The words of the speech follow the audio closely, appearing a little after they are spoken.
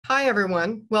Hi,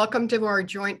 everyone. Welcome to our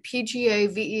joint PGA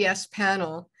VES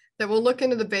panel that will look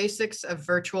into the basics of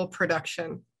virtual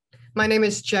production. My name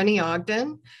is Jenny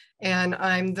Ogden, and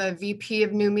I'm the VP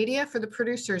of New Media for the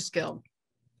Producers Guild.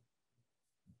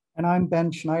 And I'm Ben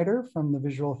Schneider from the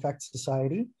Visual Effects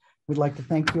Society. We'd like to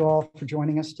thank you all for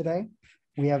joining us today.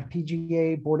 We have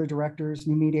PGA Board of Directors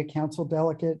New Media Council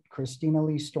Delegate Christina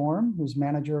Lee Storm, who's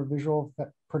Manager of Visual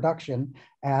Production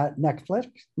at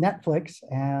Netflix,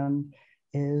 and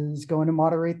is going to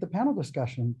moderate the panel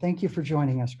discussion. Thank you for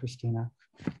joining us, Christina.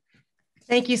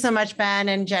 Thank you so much, Ben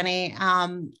and Jenny.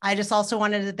 I just also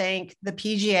wanted to thank the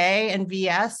PGA and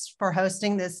VS for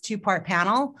hosting this two-part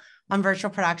panel on virtual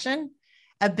production.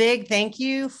 A big thank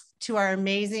you to our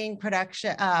amazing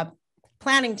production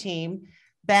planning team,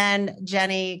 Ben,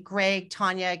 Jenny, Greg,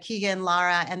 Tanya, Keegan,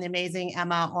 Lara, and the amazing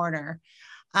Emma Orner.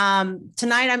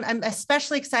 Tonight, I'm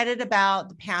especially excited about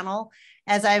the panel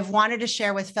as I've wanted to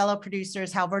share with fellow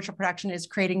producers how virtual production is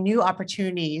creating new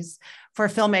opportunities for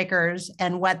filmmakers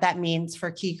and what that means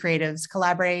for key creatives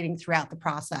collaborating throughout the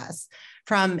process,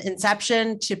 from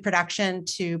inception to production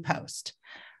to post.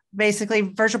 Basically,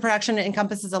 virtual production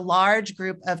encompasses a large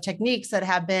group of techniques that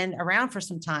have been around for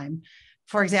some time.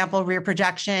 For example, rear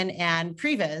projection and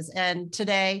previs. And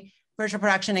today, virtual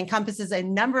production encompasses a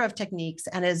number of techniques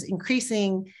and is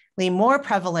increasingly more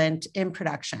prevalent in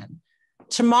production.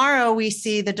 Tomorrow, we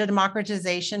see the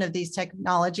democratization of these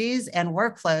technologies and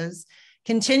workflows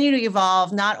continue to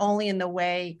evolve not only in the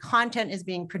way content is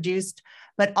being produced,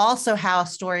 but also how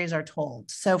stories are told.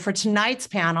 So for tonight's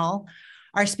panel,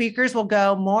 our speakers will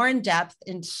go more in depth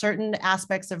in certain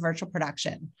aspects of virtual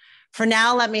production. For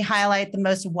now, let me highlight the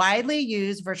most widely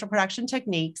used virtual production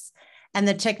techniques and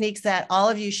the techniques that all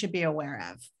of you should be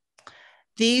aware of.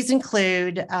 These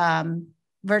include,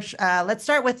 let's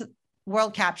start with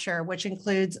world capture, which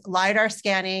includes LiDAR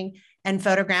scanning and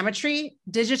photogrammetry,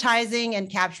 digitizing and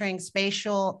capturing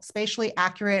spatially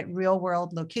accurate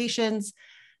real-world locations,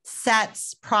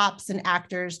 sets, props, and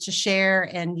actors to share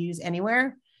and use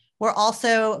anywhere. We'll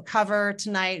also cover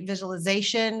tonight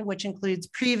visualization, which includes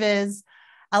previs,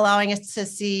 allowing us to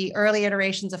see early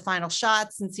iterations of final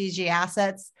shots and CG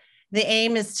assets. The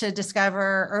aim is to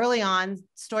discover early on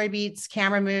story beats,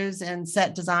 camera moves, and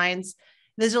set designs.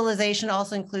 Visualization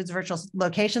also includes virtual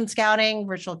location scouting,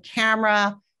 virtual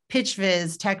camera, pitch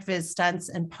viz, tech viz, stunts,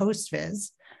 and post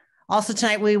viz. Also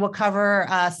tonight, we will cover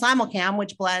simulcam,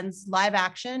 which blends live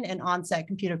action and on-set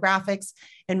computer graphics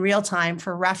in real time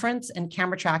for reference and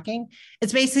camera tracking.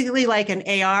 It's basically like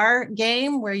an AR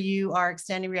game where you are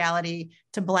extending reality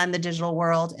to blend the digital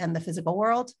world and the physical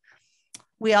world.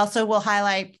 We also will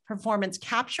highlight performance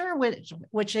capture,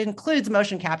 which includes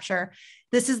motion capture.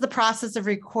 This is the process of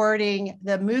recording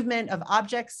the movement of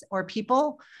objects or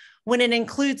people. When it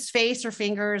includes face or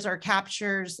fingers or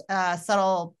captures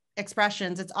subtle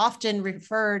expressions, it's often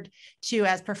referred to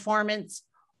as performance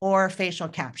or facial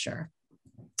capture.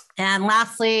 And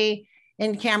lastly,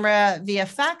 in-camera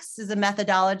VFX is a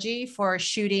methodology for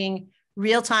shooting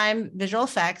real-time visual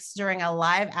effects during a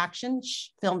live action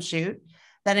film shoot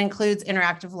that includes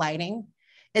interactive lighting.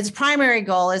 Its primary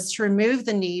goal is to remove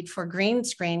the need for green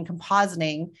screen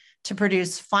compositing to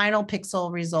produce final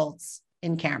pixel results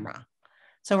in camera.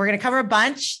 So we're going to cover a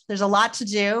bunch. There's a lot to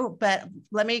do, but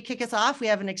let me kick us off. We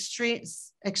have an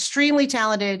extremely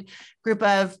talented group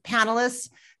of panelists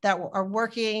that are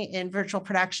working in virtual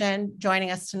production joining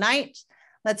us tonight.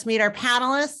 Let's meet our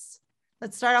panelists.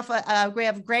 Let's start off with, we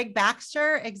have Greg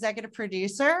Baxter, executive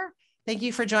producer. Thank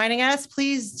you for joining us.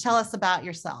 Please tell us about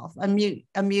yourself. Unmute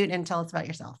and tell us about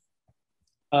yourself.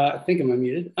 I think I'm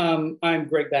unmuted. I'm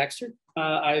Greg Baxter.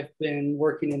 I've been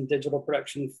working in digital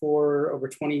production for over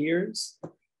 20 years.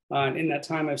 In that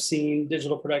time, I've seen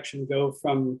digital production go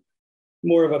from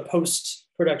more of a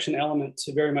post-production element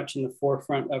to very much in the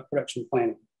forefront of production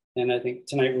planning. And I think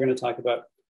tonight we're going to talk about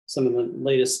some of the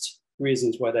latest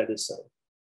reasons why that is so.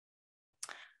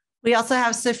 We also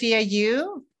have Sophia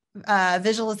Yu,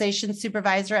 visualization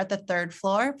supervisor at the third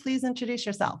floor. Please introduce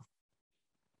yourself.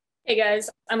 Hey guys,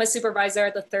 I'm a supervisor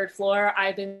at the third floor.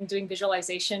 I've been doing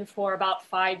visualization for about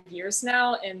 5 years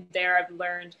now, and there I've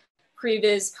learned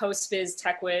pre-viz, post-viz,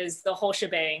 tech whiz, the whole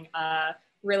shebang.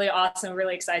 Really awesome,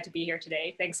 really excited to be here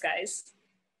today. Thanks guys.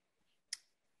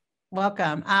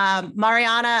 Welcome.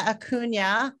 Mariana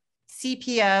Acuna,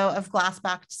 CPO of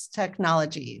Glassbox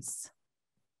Technologies.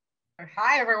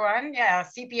 Hi, everyone. Yeah,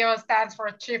 CPO stands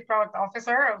for Chief Product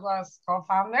Officer, as well as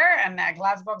co-founder. And at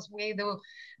Glassbox, we do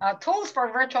tools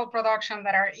for virtual production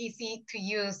that are easy to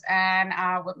use. And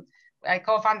I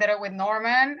co-founded it with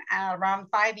Norman around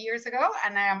 5 years ago.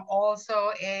 And I am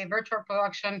also a virtual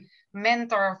production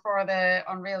mentor for the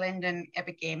Unreal Engine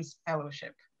Epic Games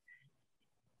Fellowship.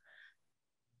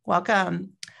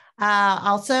 Welcome.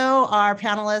 Also, our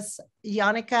panelist,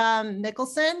 Jannicke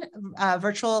Mikkelsen,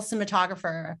 virtual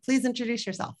cinematographer. Please introduce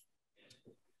yourself.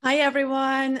 Hi,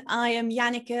 everyone. I am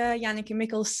Jannicke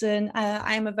Mikkelsen.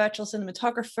 I am a virtual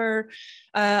cinematographer,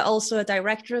 also a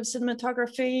director of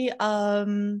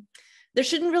cinematography. There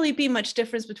shouldn't really be much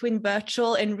difference between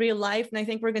virtual and real life, and I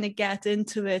think we're going to get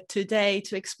into it today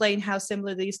to explain how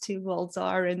similar these two worlds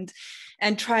are and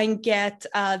try and get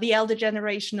the elder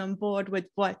generation on board with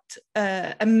what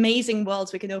amazing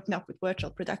worlds we can open up with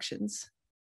virtual productions.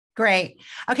 Great.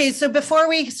 Okay, so before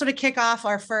we sort of kick off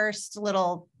our first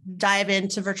little dive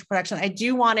into virtual production, I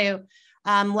do want to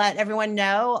let everyone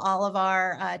know, all of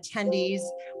our attendees,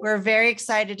 we're very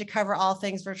excited to cover all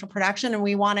things virtual production, and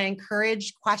we want to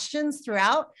encourage questions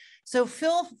throughout. So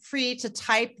feel free to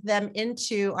type them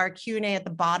into our Q&A at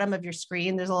the bottom of your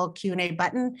screen. There's a little Q&A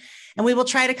button, and we will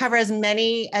try to cover as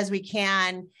many as we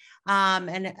can.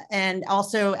 And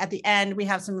also at the end, we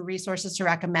have some resources to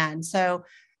recommend. So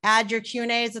add your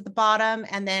Q&As at the bottom,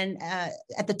 and then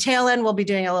at the tail end, we'll be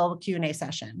doing a little Q&A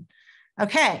session.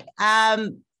 Okay.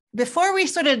 Before we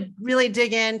sort of really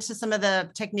dig into some of the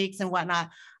techniques and whatnot,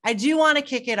 I do want to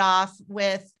kick it off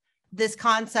with this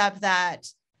concept that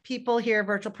people hear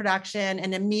virtual production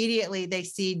and immediately they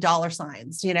see dollar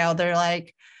signs. You know, they're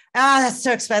like, that's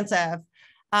so expensive.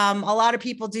 A lot of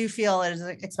people do feel it is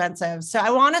expensive. So I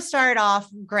want to start off,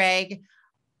 Greg,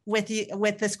 with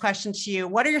this question to you.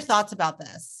 What are your thoughts about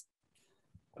this?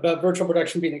 About virtual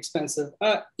production being expensive.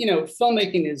 You know,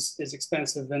 filmmaking is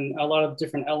expensive, and a lot of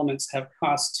different elements have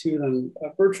costs to them.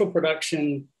 Virtual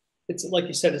production, it's like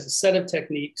you said, it's a set of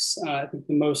techniques. I think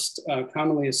the most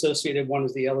commonly associated one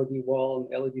is the LED wall and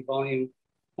the LED volume,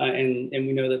 and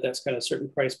we know that that's got a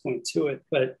certain price point to it.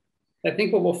 But I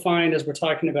think what we'll find as we're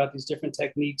talking about these different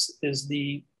techniques is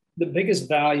the biggest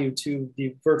value to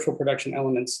the virtual production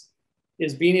elements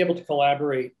is being able to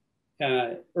collaborate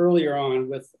earlier on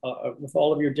with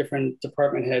all of your different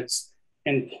department heads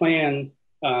and plan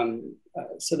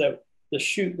so that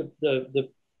the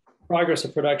progress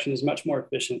of production is much more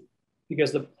efficient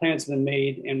because the plans have been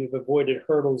made and we've avoided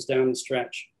hurdles down the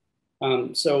stretch.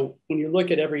 So when you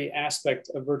look at every aspect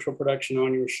of virtual production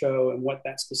on your show and what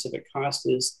that specific cost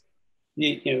is,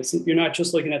 you're not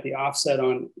just looking at the offset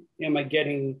on, am I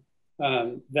getting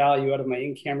value out of my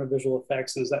in-camera visual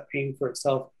effects and is that paying for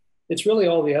itself? It's really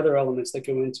all the other elements that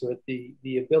go into it,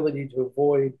 the ability to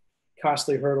avoid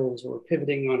costly hurdles or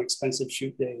pivoting on expensive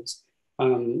shoot days,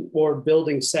 or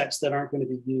building sets that aren't going to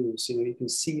be used. You know, you can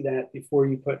see that before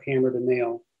you put hammer to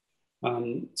nail.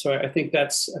 So I think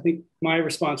my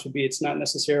response would be, it's not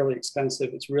necessarily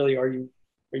expensive. It's really, are you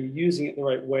using it the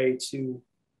right way to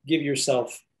give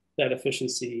yourself that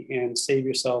efficiency and save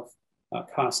yourself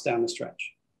costs down the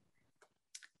stretch?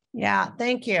 Yeah,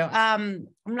 thank you. I'm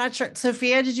not sure,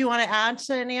 Sophia, did you want to add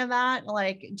to any of that?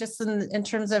 Like just in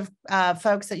terms of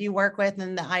folks that you work with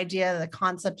and the idea, the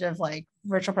concept of like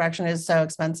virtual production is so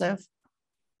expensive?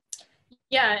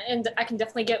 Yeah, and I can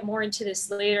definitely get more into this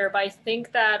later, but I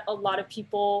think that a lot of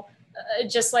people,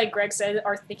 just like Greg said,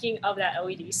 are thinking of that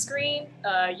LED screen.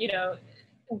 You know,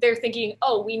 they're thinking,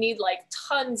 oh, we need like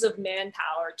tons of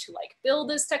manpower to like build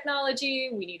this technology.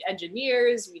 We need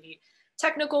engineers, we need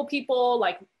technical people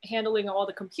like handling all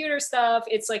the computer stuff.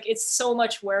 It's like, it's so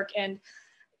much work. And,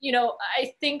 you know,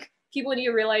 I think people need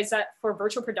to realize that for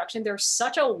virtual production, there's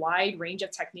such a wide range of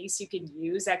techniques you can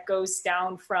use that goes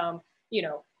down from, you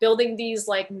know, building these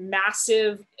like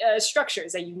massive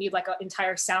structures that you need like an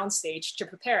entire sound stage to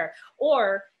prepare,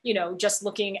 or, you know, just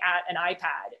looking at an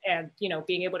iPad and, you know,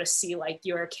 being able to see like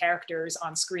your characters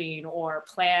on screen or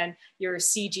plan your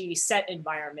CG set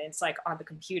environments like on the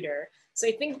computer. So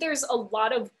I think there's a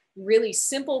lot of really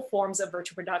simple forms of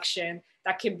virtual production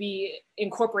that can be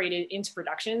incorporated into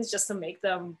productions just to make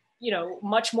them, you know,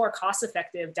 much more cost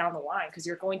effective down the line, because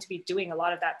you're going to be doing a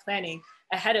lot of that planning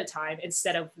ahead of time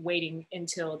instead of waiting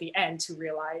until the end to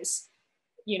realize,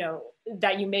 you know,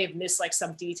 that you may have missed like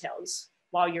some details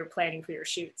while you're planning for your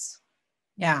shoots.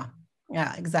 Yeah,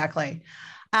 exactly.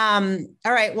 All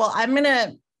right, well, I'm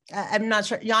not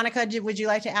sure, Jannicke, would you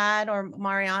like to add, or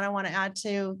Mariana want to add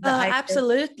to the idea?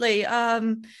 Absolutely.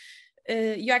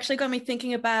 You actually got me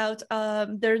thinking about,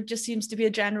 there just seems to be a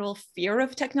general fear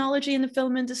of technology in the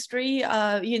film industry.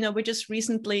 You know, we just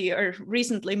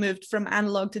recently moved from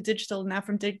analog to digital, now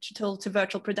from digital to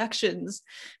virtual productions,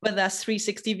 whether that's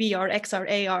 360 VR,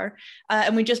 XR, AR,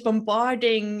 and we're just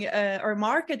bombarding our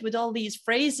market with all these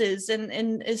phrases,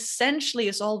 and essentially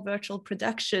it's all virtual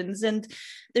productions. And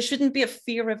there shouldn't be a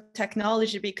fear of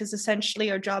technology, because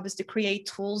essentially our job is to create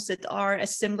tools that are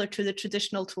as similar to the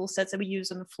traditional tool sets that we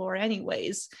use on the floor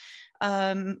anyways.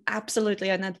 absolutely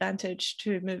an advantage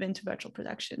to move into virtual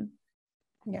production.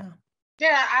 Yeah.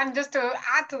 Yeah, and just to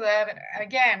add to that,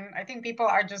 again, I think people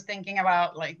are just thinking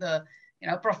about like the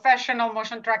professional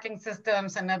motion tracking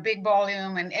systems and a big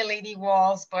volume and LED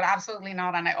walls, but absolutely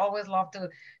not. And I always love to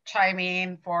chime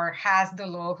in for Has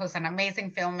Dulu, who's an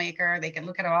amazing filmmaker. They can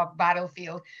look it up,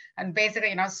 Battlefield, and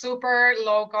basically, super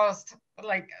low cost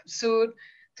like suit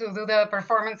to do the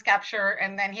performance capture.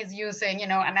 And then he's using,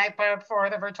 an iPad for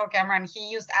the virtual camera, and he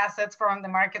used assets from the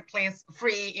marketplace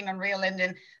free in Unreal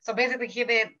Engine. So basically he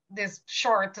did this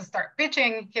short to start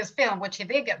pitching his film, which he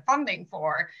did get funding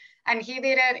for. And he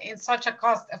did it in such a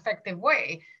cost-effective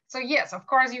way. So yes, of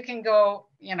course you can go,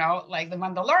 like the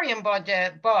Mandalorian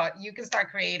budget, but you can start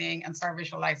creating and start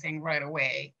visualizing right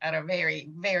away at a very,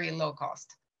 very low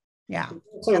cost. Yeah,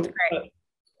 so, that's great.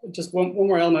 Just one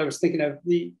more element I was thinking of,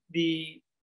 the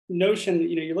notion that,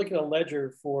 you look at a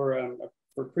ledger for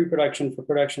pre-production, for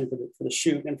production, for the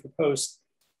shoot, and for post.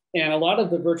 And a lot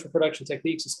of the virtual production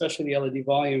techniques, especially the LED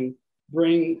volume,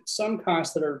 bring some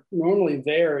costs that are normally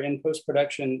there in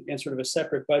post-production in sort of a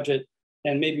separate budget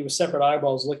and maybe with separate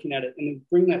eyeballs looking at it, and then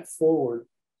bring that forward.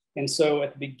 And so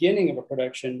at the beginning of a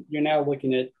production, you're now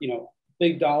looking at,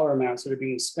 big dollar amounts that are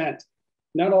being spent.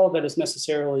 Not all of that is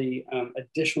necessarily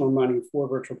additional money for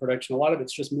virtual production. A lot of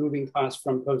it's just moving costs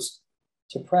from post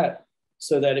to prep,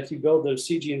 so that if you build those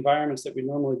CG environments that we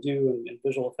normally do in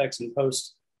visual effects and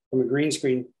post from a green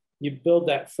screen, you build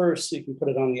that first so you can put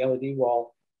it on the LED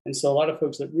wall. And so a lot of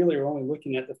folks that really are only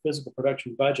looking at the physical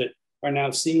production budget are now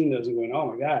seeing those and going, oh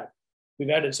my God, we've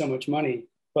added so much money,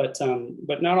 but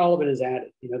not all of it is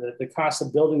added. The cost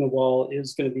of building the wall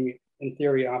is going to be, in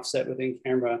theory, offset with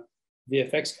in-camera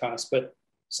VFX costs, but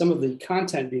some of the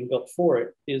content being built for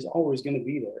it is always going to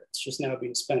be there. It's just now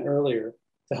being spent earlier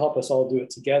to help us all do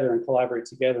it together and collaborate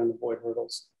together and avoid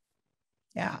hurdles.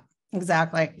 Yeah,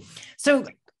 exactly. So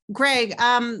Greg,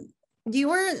 you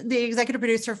were the executive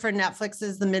producer for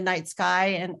Netflix's The Midnight Sky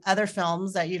and other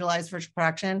films that utilize virtual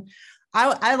production.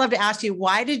 I'd love to ask you,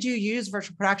 why did you use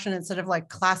virtual production instead of like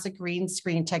classic green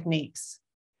screen techniques?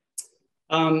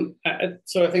 So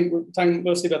I think we're talking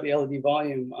mostly about the LED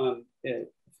volume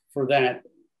for that.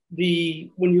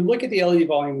 When you look at the LED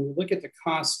volume, when you look at the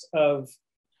cost of,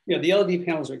 the LED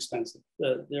panels are expensive.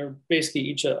 They're basically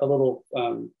each a little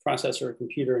processor or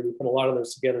computer, and you put a lot of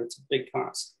those together, it's a big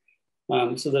cost.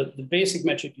 So the basic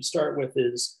metric you start with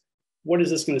is, what is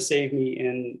this going to save me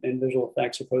in visual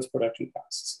effects or post-production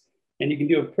costs? And you can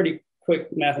do a pretty quick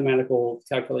mathematical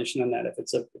calculation on that. If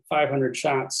it's 500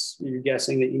 shots, you're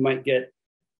guessing that you might get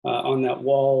on that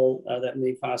wall that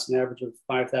may cost an average of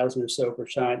 5,000 or so per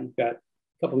shot. You've got a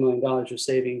couple $1 million you're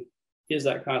saving. Is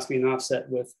that cost being offset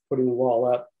with putting the wall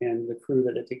up and the crew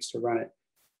that it takes to run it?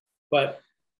 But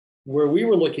where we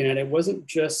were looking at it wasn't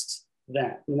just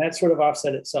that, and that sort of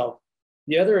offset itself.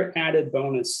 The other added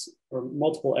bonus, or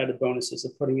multiple added bonuses,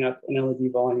 of putting up an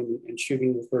LED volume and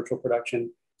shooting with virtual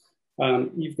production,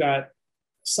 you've got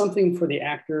something for the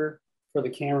actor, for the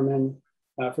cameraman,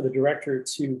 for the director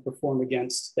to perform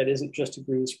against that isn't just a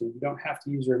green screen. You don't have to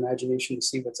use your imagination to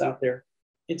see what's out there.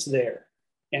 It's there.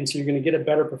 And so you're going to get a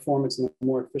better performance and a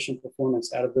more efficient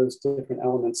performance out of those different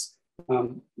elements.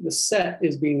 The set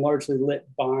is being largely lit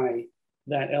by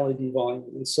that LED volume.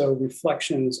 And so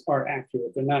reflections are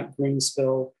accurate. They're not green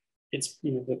spill. It's,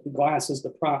 the glasses, the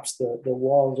props, the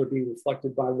walls are being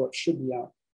reflected by what should be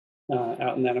out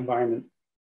in that environment.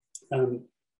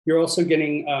 You're also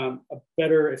getting a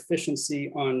better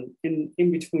efficiency in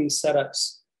between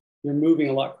setups. You're moving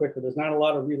a lot quicker. There's not a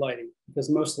lot of relighting because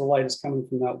most of the light is coming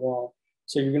from that wall.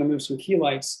 So you're going to move some key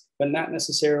lights, but not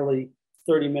necessarily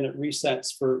 30-minute resets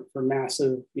for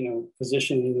massive,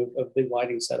 positioning of big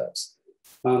lighting setups.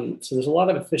 So there's a lot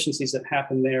of efficiencies that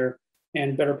happen there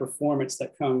and better performance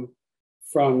that come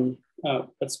from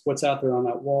what's out there on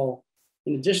that wall.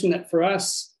 In addition, that for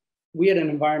us, we had an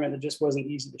environment that just wasn't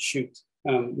easy to shoot.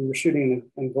 We were shooting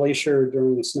in a glacier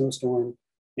during a snowstorm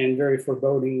and very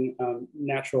foreboding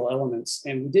natural elements.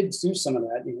 And we did do some of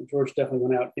that. George definitely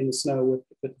went out in the snow with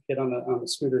the kid on the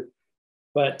scooter.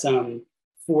 But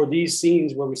for these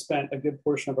scenes where we spent a good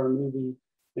portion of our movie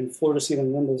in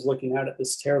floor-to-ceiling windows looking out at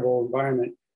this terrible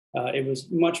environment, it was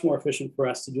much more efficient for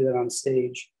us to do that on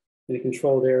stage in a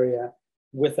controlled area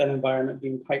with that environment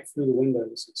being piped through the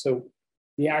windows. So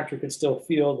the actor could still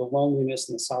feel the loneliness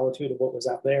and the solitude of what was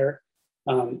out there.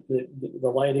 The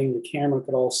lighting, the camera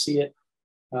could all see it.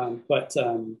 But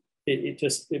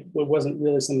it wasn't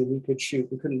really something we could shoot.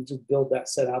 We couldn't just build that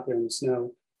set out there in the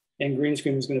snow, and green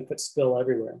screen was going to put spill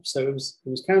everywhere. So it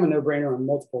was kind of a no-brainer on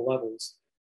multiple levels.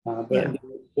 But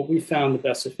what we found the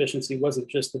best efficiency wasn't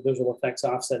just the visual effects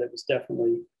offset. It was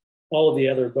definitely all of the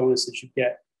other bonuses you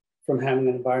get from having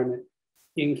an environment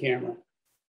in camera.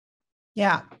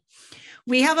 Yeah.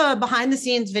 We have a behind the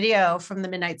scenes video from the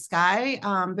Midnight Sky.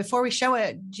 Before we show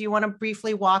it, do you want to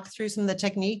briefly walk through some of the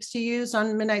techniques you used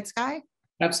on Midnight Sky?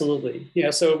 Absolutely. Yeah.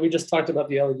 So we just talked about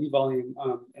the LED volume,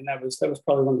 and that was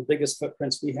probably one of the biggest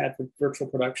footprints we had for virtual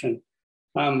production.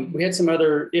 We had some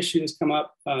other issues come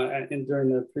up during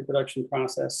the pre-production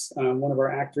process. One of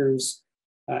our actors,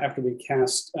 after we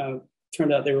cast,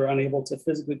 turned out they were unable to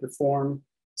physically perform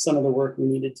some of the work we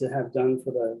needed to have done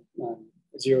for the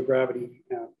zero gravity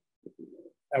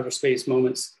outer space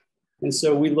moments. And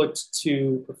so we looked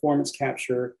to performance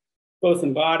capture, both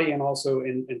in body and also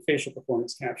in facial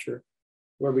performance capture,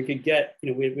 where we could get,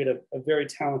 we had a very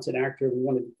talented actor. We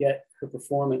wanted to get her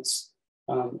performance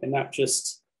and not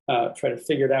just try to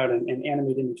figure it out and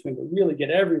animate in between, but really get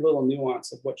every little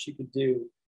nuance of what she could do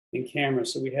in camera.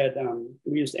 So we had,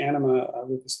 we used Anima,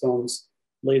 Lucasfilm's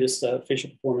latest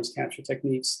facial performance capture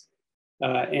techniques.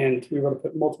 And we were able to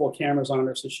put multiple cameras on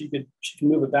her so she could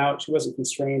move about. She wasn't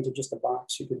constrained to just a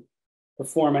box. She could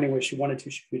perform any way she wanted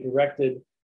to. She could be directed.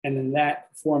 And then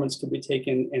that performance could be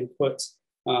taken and put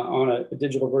on a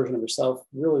digital version of herself,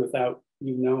 really without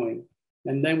you knowing.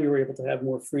 And then we were able to have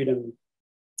more freedom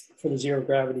for the zero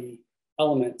gravity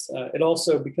element. It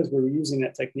also, because we were using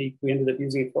that technique, we ended up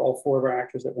using it for all 4 of our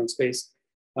actors that were in space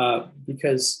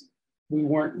because we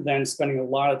weren't then spending a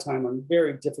lot of time on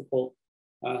very difficult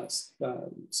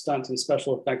stunts and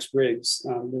special effects rigs.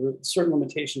 There were certain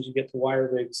limitations you get to wire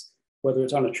rigs, whether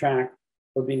it's on a track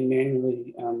or being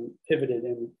manually pivoted,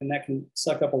 and that can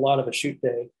suck up a lot of a shoot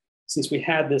day. Since we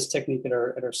had this technique at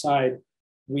our side,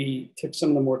 we took some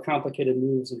of the more complicated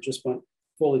moves and just went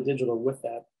fully digital with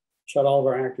that. Shot all of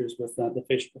our actors with the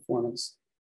facial performance.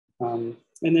 And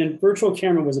then virtual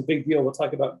camera was a big deal. We'll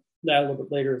talk about that a little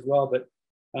bit later as well. But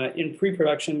in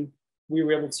pre-production, we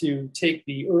were able to take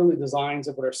the early designs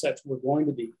of what our sets were going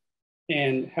to be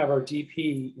and have our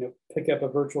DP pick up a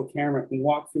virtual camera and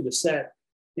walk through the set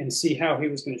and see how he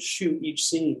was going to shoot each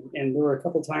scene. And there were a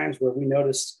couple of times where we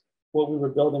noticed what we were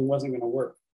building wasn't going to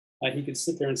work. He could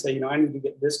sit there and say, I need to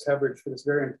get this coverage for this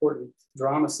very important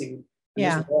drama scene.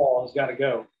 And this wall has got to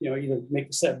go, either make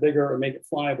the set bigger or make it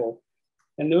flyable.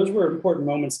 And those were important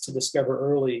moments to discover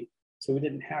early. So we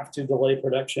didn't have to delay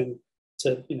production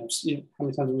to, see how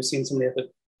many times have we seen somebody have to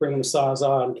bring them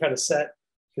Sawzall and cut a set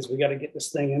because we got to get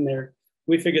this thing in there.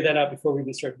 We figured that out before we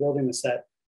even started building the set.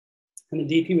 And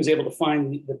the DP was able to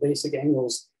find the basic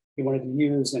angles he wanted to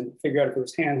use and figure out if it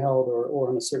was handheld or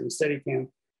on a certain Steadicam,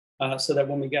 so that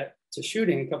when we got to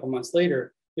shooting a couple months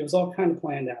later, it was all kind of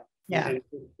planned out. Yeah. And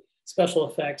special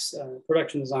effects,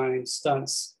 production design,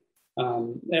 stunts,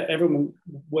 everyone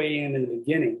weigh in the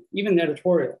beginning, even the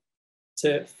editorial,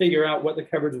 to figure out what the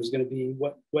coverage was going to be,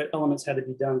 what elements had to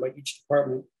be done by each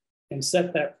department, and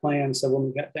set that plan. So when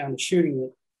we got down to shooting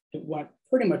it, it went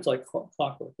pretty much like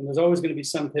clockwork. And there's always going to be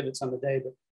some pivots on the day,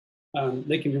 but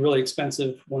they can be really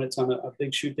expensive when it's on a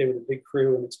big shoot day with a big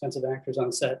crew and expensive actors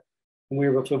on set. And we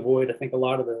were able to avoid, I think, a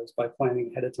lot of those by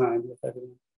planning ahead of time with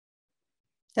everything.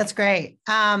 That's great.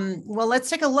 Well, let's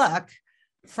take a look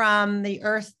from the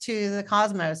Earth to the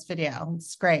Cosmos video.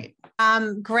 It's great.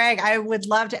 Greg, I would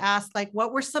love to ask,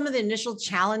 what were some of the initial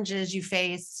challenges you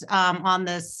faced on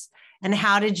this, and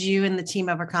how did you and the team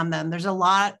overcome them? There's a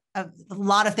lot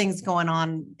of things going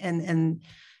on in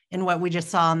what we just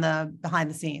saw on the behind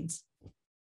the scenes.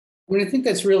 I think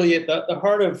that's really it. The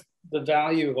heart of the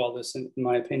value of all this, in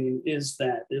my opinion, is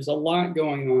that there's a lot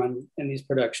going on in these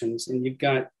productions, and you've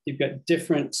got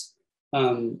different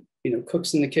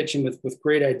cooks in the kitchen with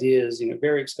great ideas,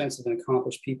 very expensive and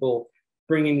accomplished people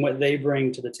bringing what they bring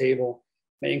to the table,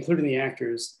 including the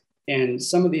actors. And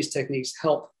some of these techniques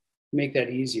help make that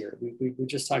easier. We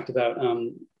just talked about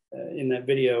in that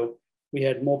video, we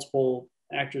had multiple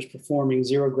actors performing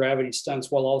zero gravity stunts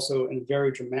while also in a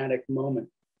very dramatic moment.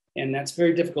 And that's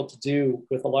very difficult to do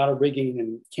with a lot of rigging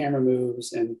and camera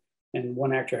moves and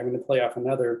one actor having to play off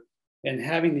another. And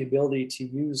having the ability to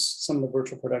use some of the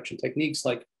virtual production techniques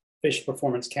like facial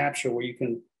performance capture, where you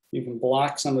can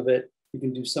block some of it, you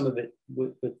can do some of it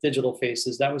with digital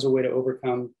faces. That was a way to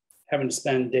overcome having to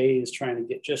spend days trying to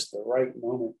get just the right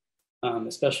moment,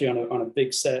 especially on a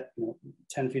big set,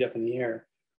 10 feet up in the air.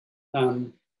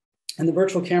 And the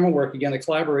virtual camera work, again, the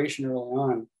collaboration early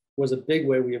on was a big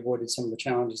way we avoided some of the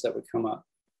challenges that would come up.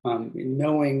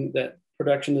 Knowing that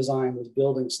production design was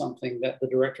building something that the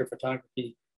director of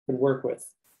photography could work with,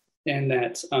 and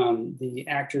that the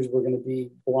actors were going to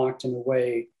be blocked in a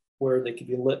way where they could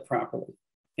be lit properly,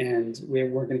 and we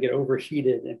weren't going to get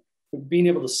overheated. And being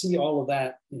able to see all of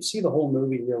that and see the whole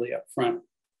movie really up front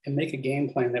and make a game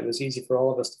plan that was easy for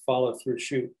all of us to follow through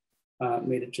shoot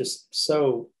made it just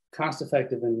so cost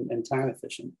effective and time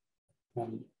efficient.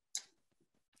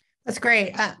 That's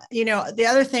great. You know, the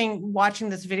other thing watching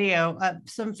this video,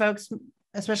 some folks,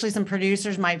 especially some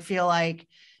producers, might feel like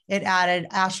it added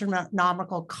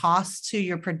astronomical costs to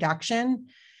your production.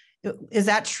 Is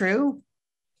that true?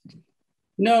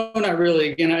 No, not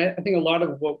really. Again, I think a lot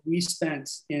of what we spent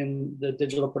in the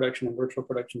digital production and virtual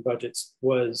production budgets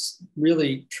was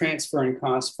really transferring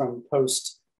costs from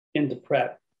post into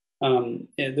prep.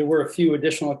 There were a few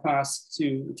additional costs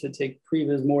to take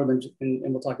previs more than,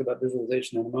 and we'll talk about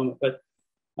visualization in a moment, but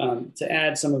to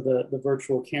add some of the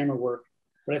virtual camera work.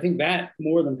 But I think that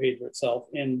more than paid for itself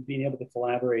in being able to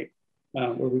collaborate,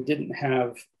 where we didn't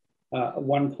have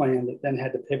one plan that then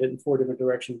had to pivot in 4 different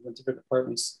directions with different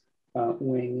departments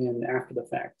weighing in after the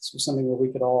fact. This was something where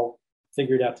we could all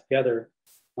figure it out together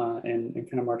and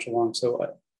kind of march along.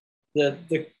 So the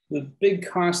big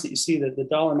costs that you see, the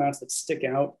dollar amounts that stick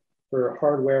out for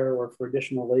hardware or for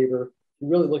additional labor, you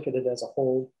really look at it as a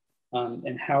whole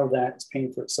and how that's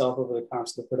paying for itself over the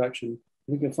cost of the production.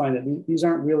 We can find that these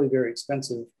aren't really very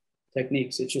expensive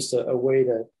techniques. It's just a way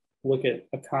to look at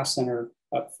a cost center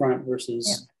up front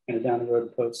versus kind of down the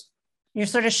road post. You're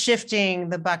sort of shifting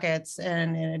the buckets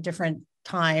in a different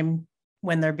time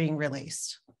when they're being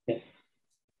released. Yeah.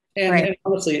 And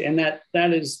honestly, and that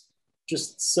is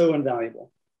just so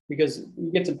invaluable, because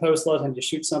you get to post, a lot of times you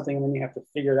shoot something and then you have to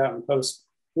figure it out in post.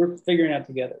 We're figuring it out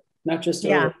together, not just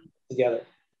together.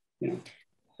 You know.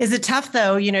 Is it tough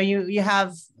though? You know, you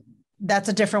have, that's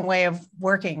a different way of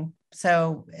working.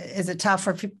 So is it tough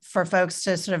for folks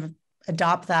to sort of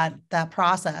adopt that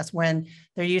process when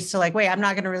they're used to like, wait, I'm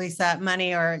not going to release that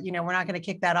money, or, you know, we're not going to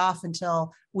kick that off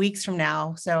until weeks from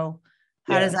now. So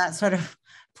how does that sort of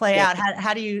play out?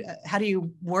 How do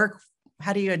you work?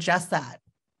 How do you adjust that?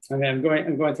 Okay, I'm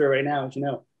going through it right now, as you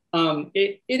know.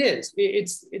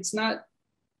 It's not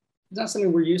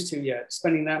something we're used to yet,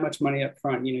 spending that much money up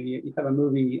front. You know, you have a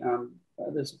movie,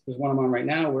 there's one I'm on right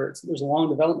now where there's a long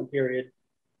development period,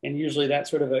 and usually that's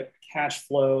sort of a cash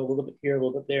flow, a little bit here, a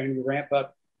little bit there, and you ramp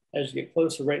up as you get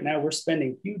closer. Right now, we're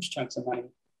spending huge chunks of money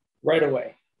right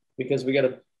away because we got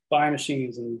to buy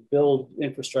machines and build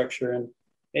infrastructure, and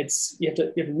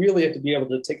you really have to be able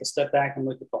to take a step back and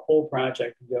look at the whole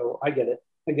project and go, I get it.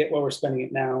 I get why we're spending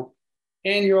it now.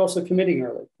 And you're also committing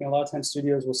early. You know, a lot of times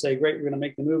studios will say, great, we're going to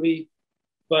make the movie,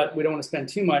 but we don't want to spend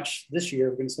too much this year.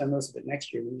 We're going to spend most of it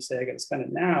next year. When you say, I got to spend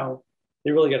it now,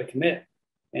 they really got to commit.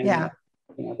 And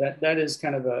you know, that is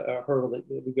kind of a hurdle that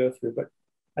we go through. But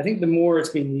I think the more it's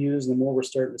being used, the more we're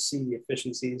starting to see the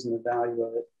efficiencies and the value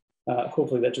of it.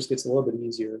 Hopefully that just gets a little bit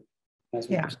easier as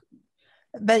we proceed.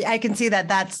 But I can see that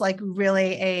that's like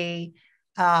really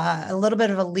a little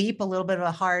bit of a leap, a little bit of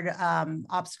a hard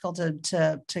obstacle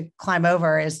to climb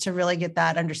over, is to really get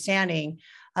that understanding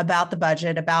about the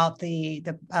budget, about the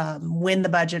when the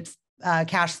budget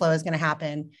cash flow is going to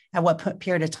happen, at what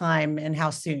period of time, and how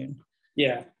soon.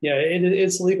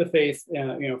 It's a leap of faith,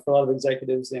 you know, for a lot of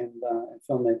executives and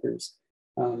filmmakers.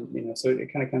 You know, so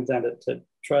it kind of comes down to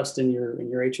trust in your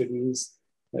HODs,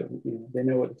 that, you know, they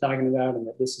know what they're talking about and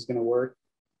that this is going to work.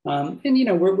 And you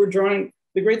know, we're drawing.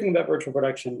 The great thing about virtual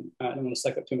production, I don't want to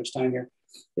suck up too much time here,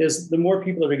 is the more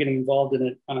people that are getting involved in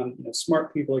it, you know,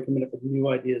 smart people are coming up with new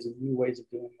ideas and new ways of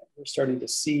doing it. We're starting to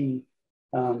see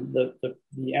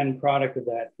the end product of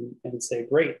that and say,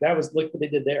 great, look what they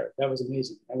did there. That was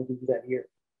amazing. I would do that here.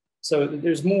 So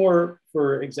there's more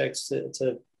for execs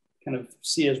to kind of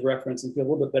see as reference and feel a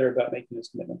little bit better about making those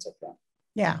commitments up front.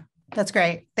 Yeah, that's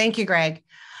great. Thank you, Greg.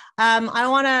 I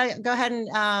want to go ahead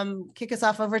and kick us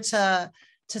off over to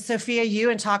Sophia, you,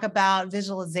 and talk about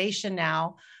visualization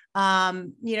now.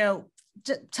 You know,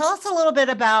 tell us a little bit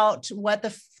about what the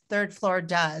third floor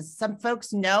does. Some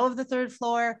folks know of the third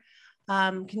floor.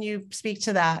 Can you speak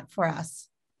to that for us?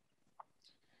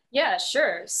 Yeah,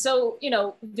 sure. So, you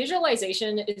know,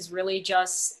 visualization is really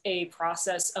just a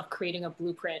process of creating a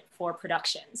blueprint for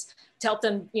productions to help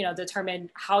them, you know, determine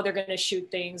how they're going to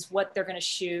shoot things, what they're going to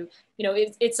shoot. You know,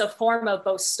 it's a form of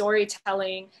both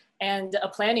storytelling and a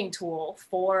planning tool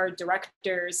for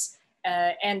directors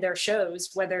and their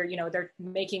shows, whether, you know, they're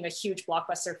making a huge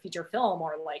blockbuster feature film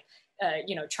or like,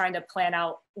 you know, trying to plan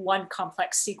out one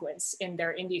complex sequence in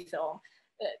their indie film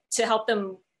to help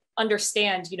them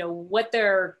understand, you know, what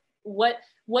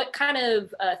kind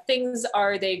of things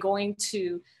are they going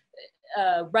to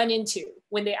run into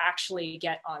when they actually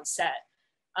get on set.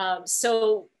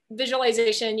 So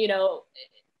visualization, you know,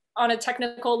 on a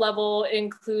technical level,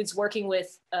 includes working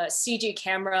with CG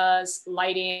cameras,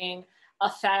 lighting,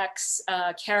 effects,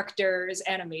 characters,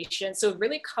 animation. So it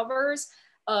really covers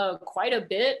quite a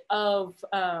bit of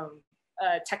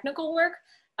technical work.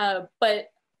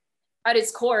 But at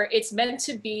its core, it's meant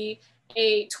to be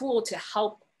a tool to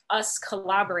help us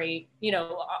collaborate. You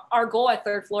know, our goal at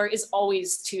Third Floor is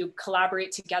always to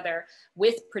collaborate together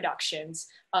with productions,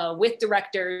 with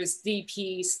directors,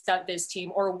 DPs, stunt biz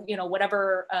team, or, you know,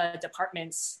 whatever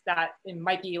departments that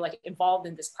might be like involved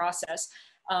in this process,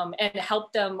 and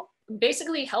help them,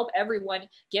 basically help everyone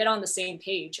get on the same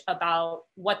page about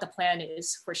what the plan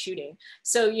is for shooting.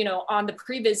 So, you know, on the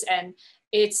previs end,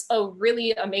 it's a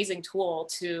really amazing tool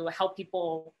to help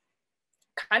people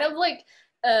kind of like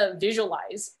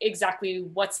visualize exactly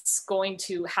what's going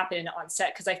to happen on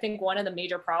set. Because I think one of the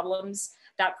major problems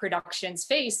that productions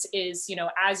face is, you know,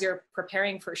 as you're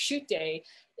preparing for shoot day,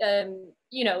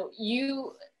 you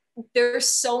know, there's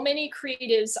so many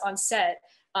creatives on set.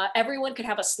 Everyone could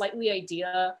have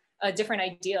a different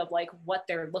idea of like what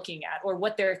they're looking at or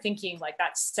what they're thinking like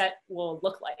that set will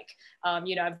look like.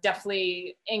 You know, I've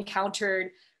definitely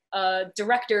encountered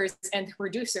directors and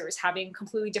producers having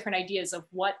completely different ideas of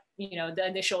what, you know, the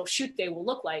initial shoot day will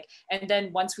look like. And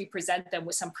then once we present them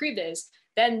with some previs,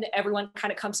 then everyone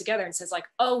kind of comes together and says like,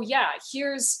 oh yeah,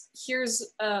 here's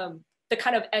the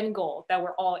kind of end goal that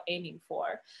we're all aiming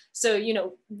for. So, you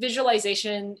know,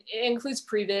 visualization, it includes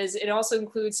previs. It also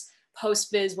includes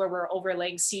post-viz, where we're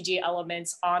overlaying CG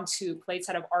elements onto plates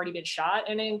that have already been shot.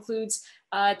 And it includes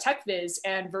tech viz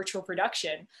and virtual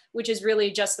production, which is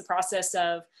really just the process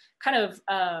of kind of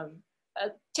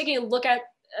taking a look at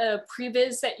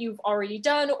previs that you've already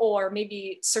done, or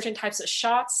maybe certain types of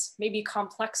shots, maybe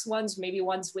complex ones, maybe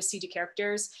ones with CG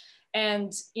characters,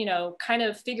 and, you know, kind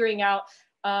of figuring out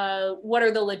what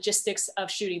are the logistics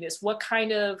of shooting this? What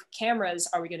kind of cameras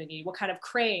are we going to need? What kind of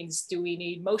cranes do we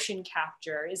need? Motion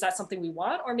capture, is that something we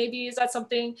want? Or maybe is that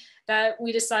something that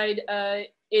we decide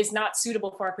is not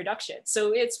suitable for our production?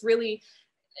 So it's really,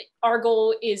 our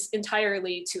goal is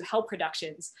entirely to help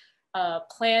productions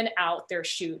plan out their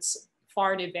shoots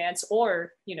far in advance,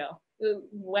 or, you know,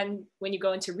 when you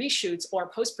go into reshoots or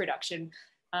post-production,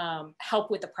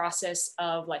 help with the process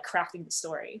of like crafting the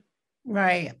story.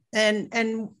 Right. And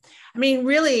I mean,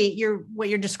 really, what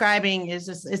you're describing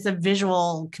is a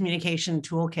visual communication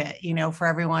toolkit, you know, for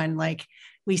everyone. Like,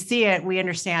 we see it, we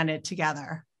understand it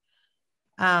together.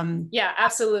 Yeah,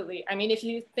 absolutely. I mean, if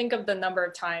you think of the number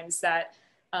of times that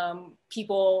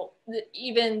people,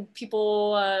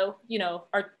 you know,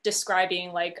 are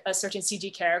describing like a certain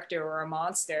CG character or a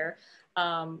monster,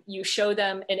 you show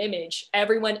them an image,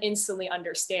 everyone instantly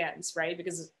understands, right?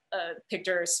 Because a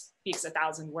picture speaks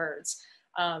 1,000 words.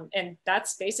 And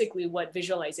that's basically what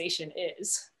visualization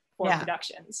is for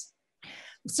productions.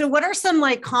 So what are some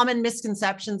like common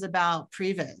misconceptions about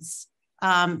previs?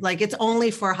 Like it's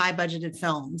only for high budgeted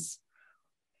films,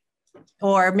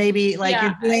 or maybe like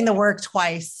you're doing the work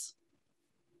twice.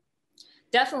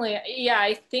 Definitely. Yeah,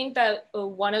 I think that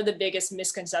one of the biggest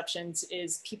misconceptions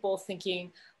is people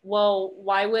thinking, well,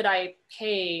 why would I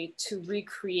pay to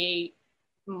recreate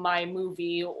my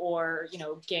movie or, you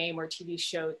know, game or TV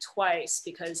show twice,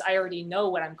 because I already know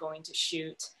what I'm going to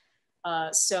shoot.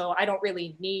 So I don't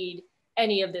really need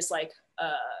any of this like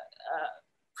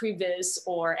previs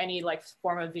or any like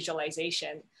form of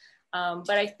visualization. But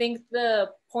I think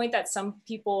the point that some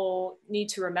people need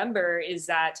to remember is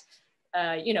that,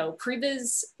 you know,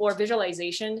 previs or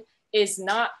visualization is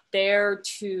not there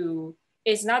to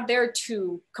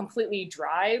completely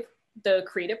drive the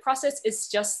creative process. Is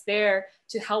just there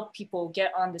to help people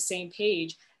get on the same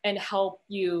page and help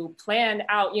you plan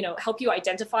out, you know, help you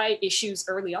identify issues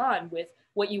early on with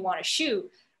what you want to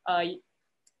shoot.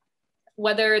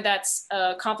 Whether that's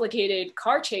a complicated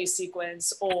car chase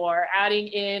sequence or adding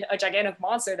in a gigantic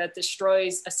monster that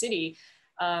destroys a city,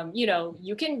 you know,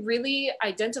 you can really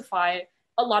identify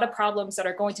a lot of problems that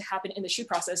are going to happen in the shoot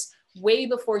process way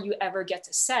before you ever get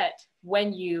to set,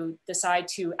 when you decide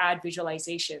to add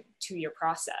visualization to your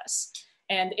process.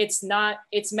 And it's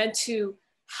meant to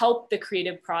help the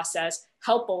creative process,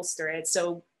 help bolster it.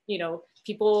 So, you know,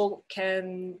 people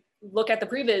can look at the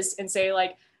previs and say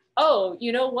like, oh,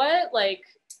 you know what? Like,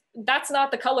 that's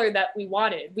not the color that we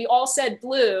wanted. We all said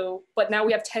blue, but now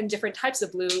we have 10 different types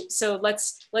of blue. So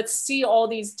let's see all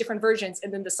these different versions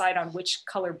and then decide on which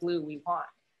color blue we want.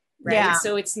 Right. Yeah.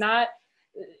 So it's not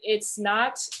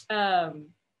a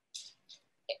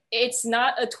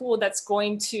tool that's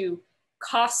going to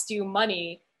cost you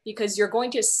money, because you're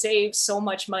going to save so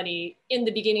much money in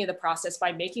the beginning of the process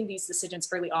by making these decisions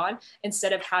early on,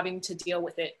 instead of having to deal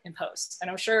with it in post. And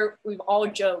I'm sure we've all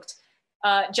joked,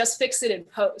 just fix it in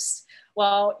post.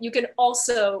 Well, you can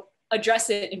also address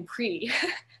it in pre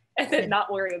and then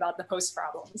not worry about the post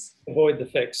problems. Avoid the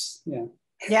fix. Yeah.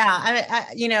 Yeah,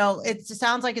 you know, it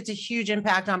sounds like it's a huge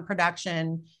impact on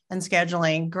production and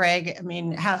scheduling. Greg, I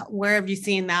mean, where have you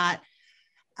seen that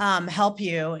help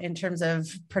you in terms of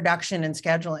production and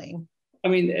scheduling? I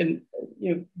mean, and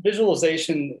you know,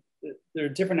 visualization, there are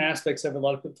different aspects of it. A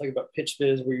lot of people talk about pitch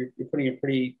viz, where you're putting a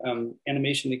pretty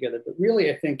animation together. But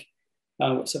really, I think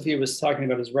what Sophia was talking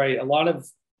about is right. A lot of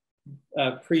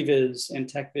previs and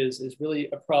tech viz is really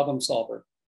a problem solver.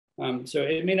 So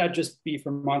it may not just be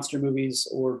for monster movies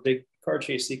or big car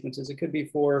chase sequences. It could be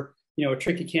for, you know, a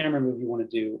tricky camera move you want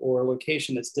to do, or a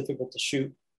location that's difficult to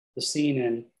shoot the scene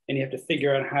in, and you have to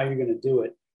figure out how you're going to do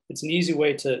it. It's an easy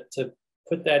way to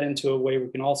put that into a way we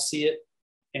can all see it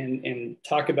and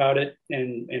talk about it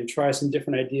and try some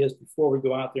different ideas before we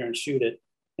go out there and shoot it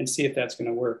and see if that's going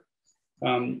to work.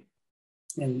 I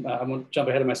won't jump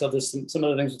ahead of myself. There's some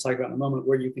other things we'll talk about in a moment,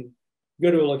 where you can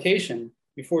go to a location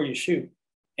before you shoot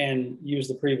and use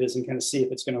the previs and kind of see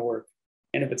if it's going to work.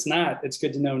 And if it's not, it's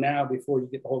good to know now before you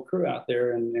get the whole crew out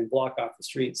there and block off the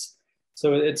streets.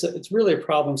 So it's really a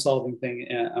problem solving thing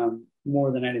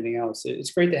more than anything else.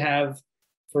 It's great to have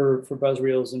for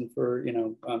buzzreels and for, you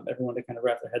know, everyone to kind of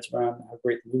wrap their heads around how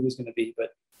great the movie is going to be. But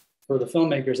for the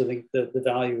filmmakers, I think the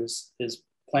value is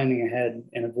planning ahead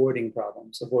and avoiding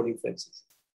problems, avoiding fixes.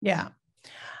 Yeah.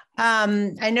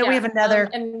 I know we have another,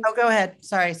 go ahead.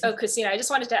 Sorry. Oh, Christina, I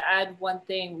just wanted to add one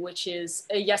thing, which is,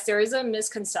 yes, there is a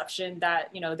misconception that,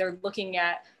 you know, they're looking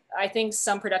at, I think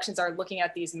some productions are looking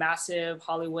at these massive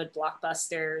Hollywood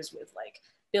blockbusters with like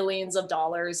billions of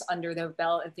dollars under their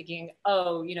belt and thinking,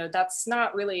 oh, you know, that's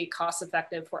not really cost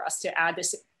effective for us to add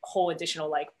this whole additional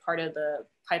like part of the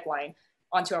pipeline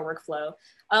onto our workflow.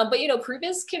 But, you know,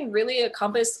 previs can really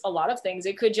encompass a lot of things.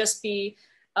 It could just be,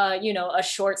 you know, a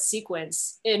short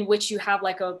sequence in which you have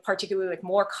like a particularly like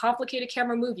more complicated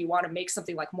camera move. You want to make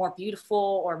something like more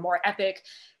beautiful or more epic.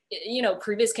 You know,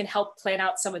 previs can help plan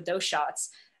out some of those shots.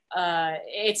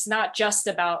 It's not just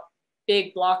about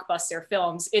big blockbuster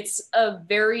films. It's a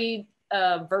very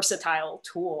versatile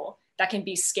tool that can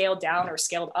be scaled down or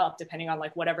scaled up depending on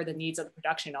like whatever the needs of the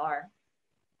production are.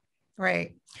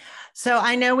 Right. So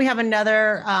I know we have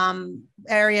another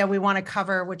area we want to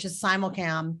cover, which is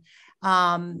simulcam.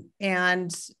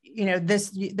 And, you know,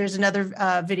 there's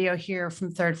another video here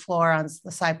from third floor on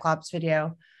the Cyclops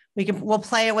video. We'll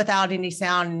play it without any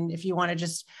sound. And if you want to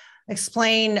just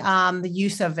explain the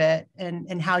use of it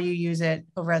and how you use it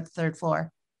over at the third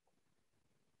floor.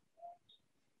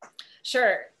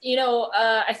 Sure. You know,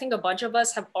 I think a bunch of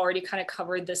us have already kind of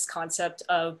covered this concept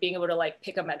of being able to like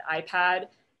pick up an iPad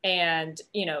and,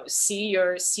 you know, see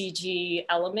your CG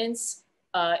elements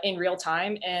in real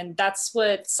time. And that's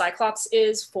what Cyclops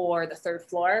is for the third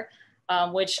floor,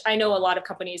 which I know a lot of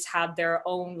companies have their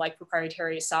own like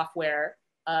proprietary software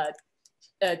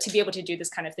to be able to do this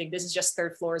kind of thing. This is just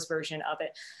third floor's version of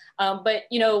it. But,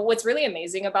 you know, what's really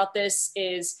amazing about this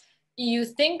is you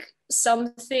think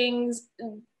some things,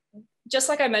 just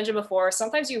like I mentioned before,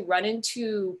 sometimes you run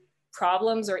into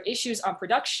problems or issues on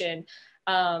production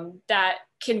that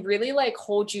can really like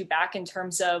hold you back in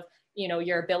terms of, you know,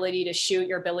 your ability to shoot,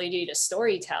 your ability to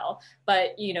storytell.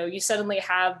 But, you know, you suddenly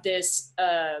have this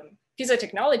piece of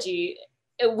technology,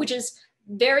 which is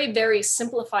very, very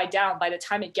simplified down by the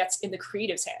time it gets in the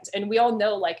creative's hands. And we all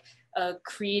know like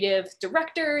creative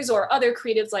directors or other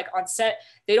creatives like on set,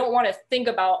 they don't want to think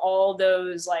about all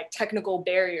those like technical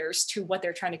barriers to what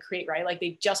they're trying to create, right? Like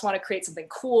they just want to create something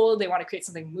cool. They want to create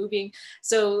something moving.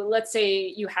 So let's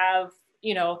say you have,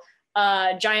 you know,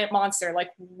 a giant monster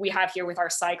like we have here with our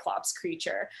Cyclops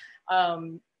creature.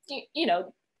 You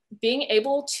know, being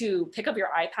able to pick up your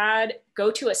iPad,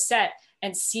 go to a set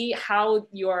and see how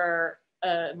your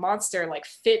monster like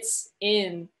fits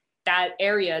in that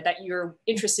area that you're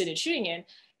interested in shooting in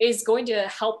is going to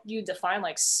help you define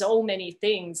like so many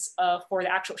things for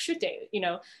the actual shoot day. You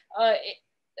know,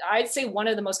 I'd say one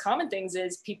of the most common things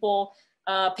is people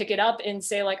pick it up and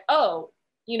say like, oh,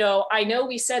 you know, I know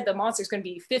we said the monster is going to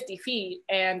be 50 feet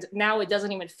and now it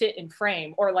doesn't even fit in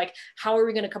frame. Or like, how are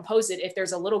we going to compose it if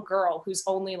there's a little girl who's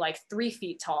only like 3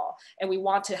 feet tall and we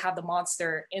want to have the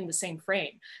monster in the same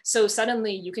frame? So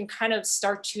suddenly you can kind of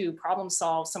start to problem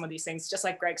solve some of these things, just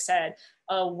like Greg said,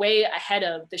 way ahead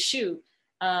of the shoot,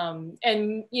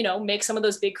 and, you know, make some of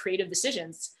those big creative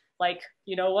decisions. Like,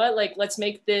 you know what, like, let's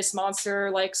make this monster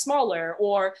like smaller,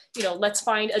 or, you know, let's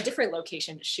find a different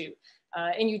location to shoot.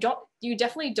 And you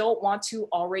definitely don't want to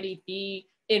already be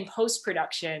in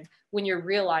post-production when you're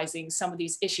realizing some of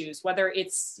these issues, whether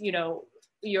it's, you know,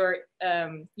 your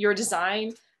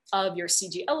design of your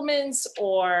CG elements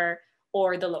or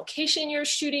the location you're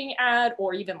shooting at,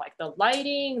 or even like the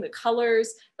lighting, the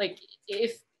colors. Like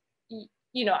if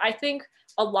I think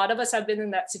a lot of us have been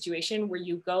in that situation where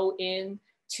you go in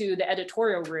to the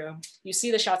editorial room, you see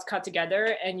the shots cut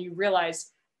together and you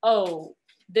realize, oh,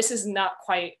 this is not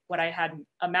quite what I had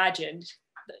imagined.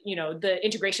 The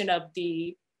integration of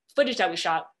the footage that we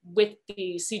shot with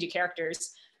the CG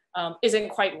characters isn't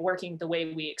quite working the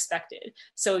way we expected.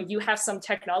 So you have some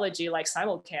technology like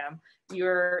simulcam,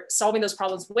 you're solving those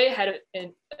problems way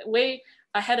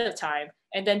ahead of time.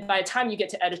 And then by the time you get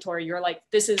to editorial, you're like,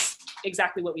 this is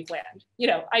exactly what we planned,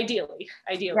 ideally.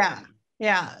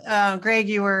 Yeah. Greg,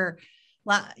 you were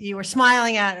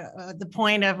smiling at the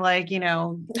point of like,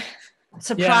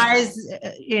 surprise,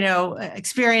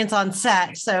 experience on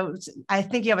set. So I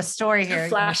think you have a story here.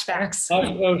 Flashbacks.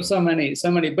 Oh, so many.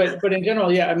 But in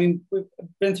general, yeah, I mean, we've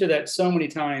been through that so many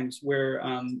times where,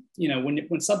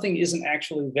 when something isn't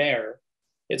actually there,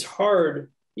 it's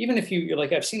hard. Even if you're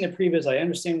like, I've seen the previs, I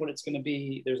understand what it's going to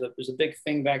be. There's a big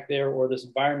thing back there, or this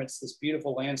environment's this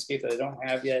beautiful landscape that I don't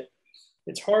have yet.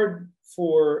 It's hard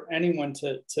for anyone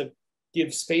to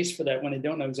give space for that when they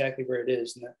don't know exactly where it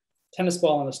is. And the tennis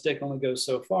ball on a stick only goes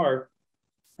so far,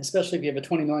 especially if you have a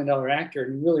 $20 million actor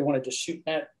and you really want to just shoot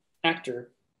that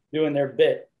actor doing their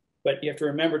bit. But you have to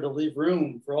remember to leave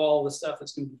room for all the stuff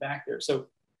that's going to be back there. So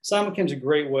simulcam's a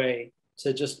great way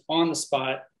to just on the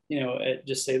spot,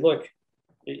 just say, look,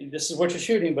 this is what you're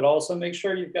shooting, but also make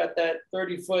sure you've got that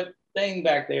 30-foot thing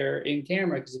back there in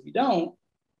camera, because if you don't,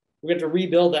 we're going to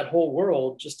rebuild that whole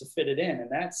world just to fit it in. And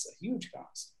that's a huge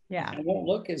cost. Yeah. And it won't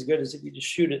look as good as if you just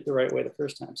shoot it the right way the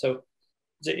first time. So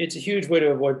it's a huge way to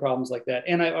avoid problems like that.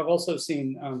 And I've also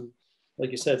seen,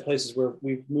 like you said, places where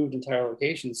we've moved entire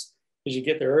locations, because you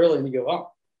get there early and you go,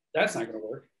 oh, that's not going to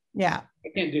work. Yeah. I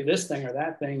can't do this thing or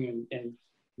that thing. And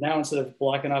now instead of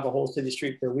blocking off a whole city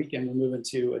street for a weekend, we're moving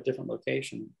to a different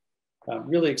location.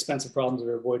 Really expensive problems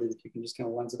are avoided if you can just kind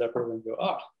of lens it up early and go,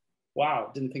 oh, wow,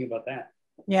 didn't think about that.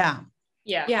 Yeah.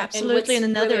 Yeah, absolutely. And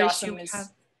another really issue awesome we have.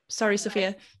 Sorry,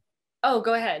 Sophia. Oh,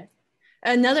 go ahead.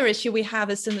 Another issue we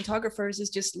have as cinematographers is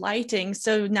just lighting.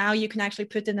 So now you can actually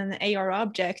put in an AR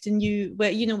object, and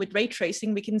with ray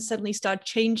tracing, we can suddenly start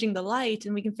changing the light,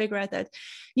 and we can figure out that,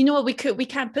 we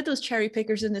can't put those cherry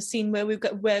pickers in the scene where we're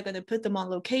going to put them on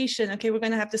location. Okay, we're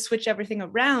going to have to switch everything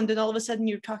around, and all of a sudden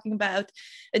you're talking about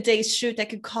a day's shoot that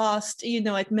could cost,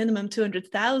 at minimum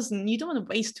 200,000. You don't want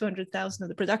to waste 200,000 of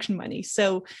the production money.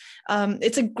 So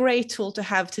it's a great tool to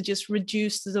have to just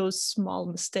reduce those small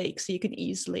mistakes, so you can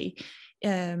easily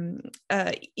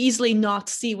not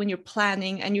see when you're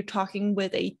planning and you're talking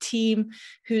with a team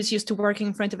who's used to working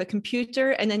in front of a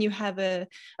computer, and then you have a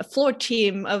floor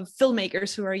team of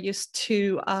filmmakers who are used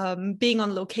to being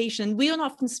on location. We don't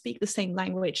often speak the same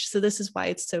language, so this is why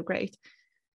it's so great.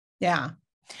 Yeah.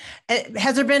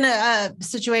 Has there been a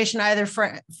situation either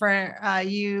for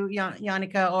you,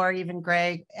 Jannicke, or even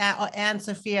Greg and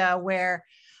Sophia, where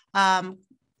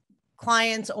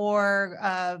clients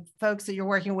or folks that you're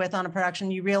working with on a production,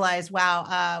 you realize,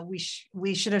 wow,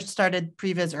 we should have started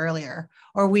previs earlier,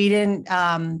 or we didn't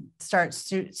start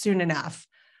soon enough?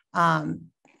 I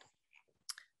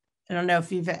don't know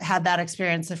if you've had that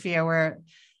experience, Sophia, where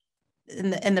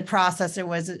in the process it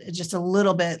was just a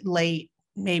little bit late,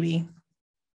 maybe.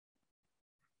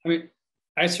 I mean,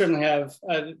 I certainly have.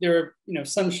 There are,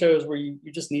 some shows where you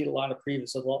just need a lot of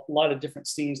previs, a lot of different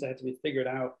scenes that have to be figured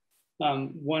out.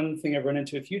 One thing I've run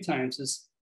into a few times is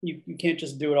you can't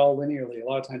just do it all linearly. A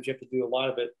lot of times you have to do a lot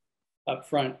of it up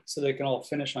front so they can all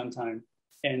finish on time.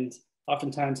 And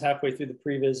oftentimes halfway through the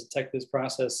previs, tech viz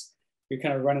process, you're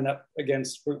kind of running up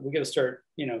against, we got to start,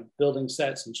 building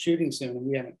sets and shooting soon, and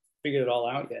we haven't figured it all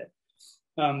out yet.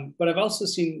 But I've also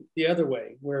seen the other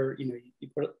way where, you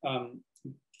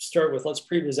start with, let's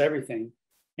previs everything.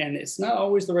 And it's not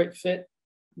always the right fit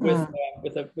with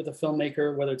a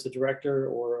filmmaker, whether it's a director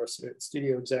or a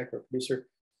studio exec or a producer.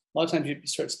 A lot of times you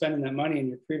start spending that money and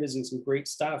you're prevising some great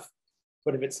stuff,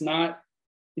 but if it's not,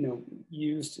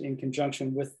 used in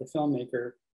conjunction with the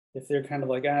filmmaker, if they're kind of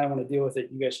like, I don't want to deal with it,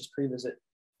 you guys just previs it,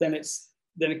 then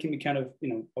it can be kind of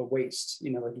a waste.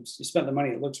 Like you spent the money,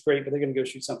 it looks great, but they're going to go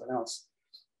shoot something else.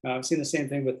 I've seen the same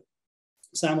thing with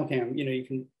simulcam. You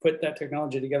can put that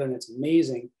technology together and it's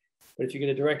amazing. But if you get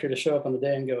a director to show up on the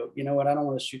day and go, you know what, I don't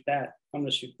want to shoot that, I'm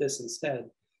going to shoot this instead.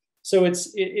 So it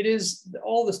is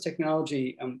all this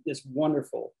technology is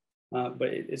wonderful, but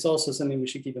it's also something we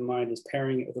should keep in mind is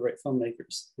pairing it with the right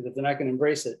filmmakers. Because if they're not going to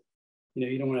embrace it,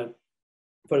 you don't want to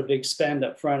put a big spend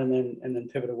up front and then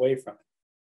pivot away from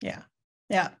it.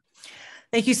 Yeah.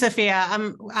 Thank you, Sophia.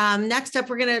 Next up,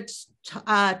 we're going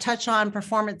to touch on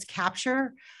performance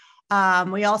capture.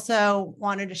 We also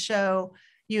wanted to show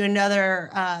you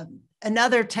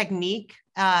another technique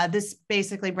This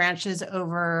basically branches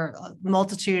over a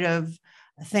multitude of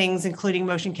things, including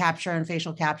motion capture and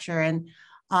facial capture. And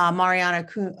Mariana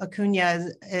Acuna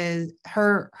is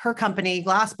her company,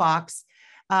 Glassbox,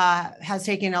 has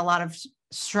taken a lot of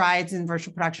strides in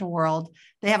virtual production world.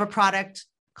 They have a product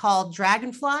called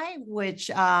Dragonfly, which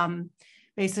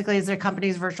basically is their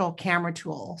company's virtual camera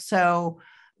tool. So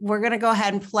we're going to go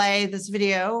ahead and play this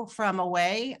video from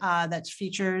Away that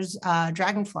features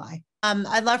Dragonfly.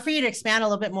 I'd love for you to expand a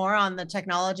little bit more on the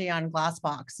technology on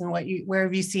Glassbox and where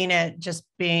have you seen it just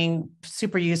being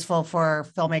super useful for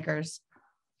filmmakers?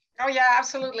 Oh yeah,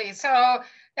 absolutely. So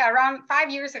yeah, around 5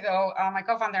 years ago, my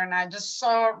co-founder and I just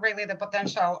saw really the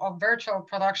potential of virtual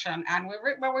production. And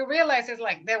what we realized is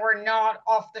like they were not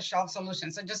off-the-shelf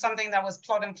solutions. So just something that was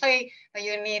plug and play, that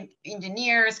you need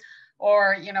engineers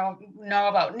or know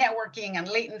about networking and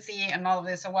latency and all of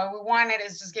this. So what we wanted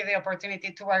is just give the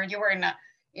opportunity to whether you were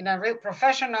in a real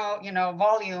professional,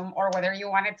 volume, or whether you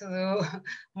wanted to do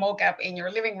mocap in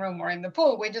your living room or in the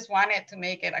pool, we just wanted to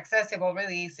make it accessible,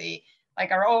 really easy.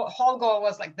 Like our whole goal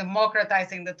was like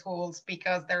democratizing the tools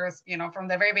because there's, from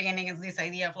the very beginning is this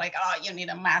idea of like, oh, you need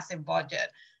a massive budget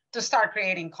to start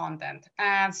creating content.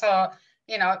 And so,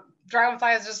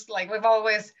 Dragonfly is just like, we've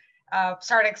always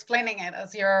started explaining it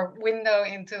as your window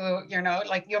into,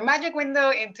 like your magic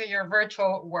window into your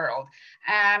virtual world.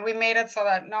 And we made it so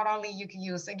that not only you could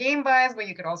use a game bus, but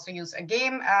you could also use a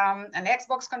game, an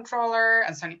Xbox controller,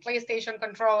 a Sony PlayStation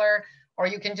controller, or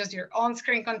you can just your own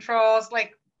screen controls,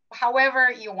 like however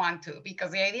you want to,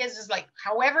 because the idea is just like,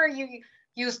 however you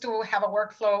used to have a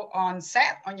workflow on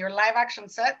set, on your live action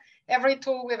set, every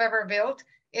tool we've ever built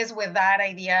is with that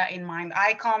idea in mind.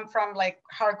 I come from like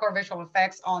hardcore visual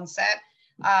effects on set.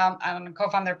 And the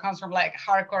co-founder comes from like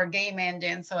hardcore game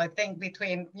engine. So I think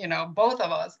between, both of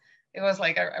us, it was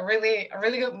like a really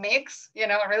good mix,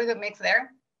 a really good mix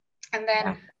there. And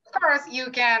then of course you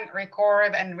can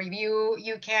record and review,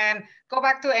 you can go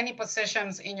back to any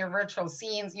positions in your virtual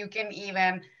scenes. You can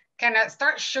even kind of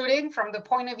start shooting from the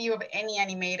point of view of any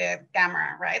animated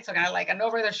camera, right? So kind of like an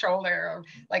over the shoulder or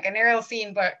like an aerial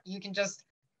scene, but you can just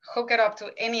hook it up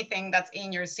to anything that's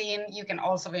in your scene. You can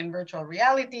also be in virtual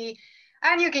reality,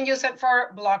 and you can use it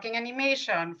for blocking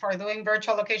animation, for doing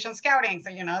virtual location scouting.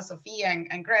 So, Sophia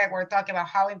and Greg were talking about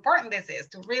how important this is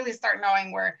to really start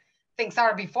knowing where things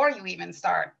are before you even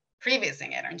start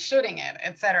previewing it and shooting it,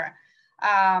 etc.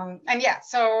 And yeah,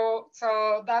 so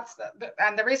that's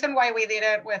the reason why we did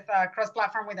it with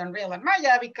cross-platform with Unreal and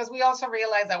Maya, because we also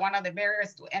realized that one of the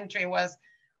barriers to entry was,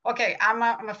 okay, I'm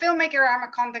a filmmaker, I'm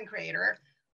a content creator,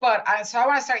 but so I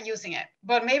want to start using it.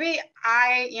 But maybe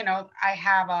I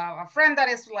have a friend that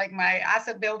is like my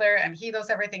asset builder and he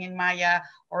does everything in Maya,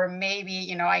 or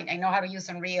maybe, I know how to use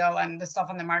Unreal and the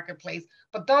stuff on the marketplace,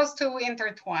 but those two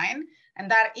intertwine. And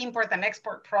that import and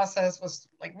export process was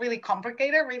like really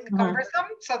complicated, really cumbersome.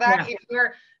 So that if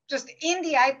you're just in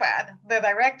the iPad, the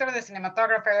director, the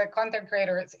cinematographer, the content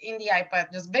creator, it's in the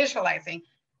iPad, just visualizing.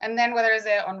 And then whether it's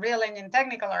the Unreal Engine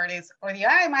technical artist or the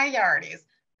Maya artist,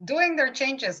 doing their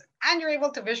changes, and you're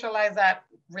able to visualize that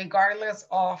regardless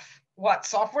of what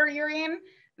software you're in,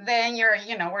 then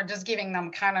we're just giving them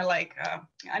kind of like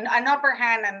an upper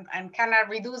hand and kind of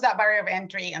reduce that barrier of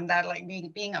entry and that like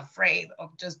being afraid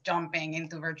of just jumping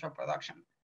into virtual production.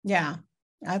 Yeah,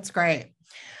 that's great.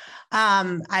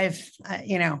 I've,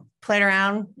 played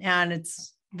around and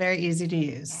it's very easy to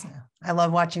use. I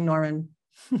love watching Norman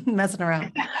messing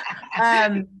around.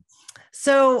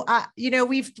 So,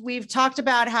 we've talked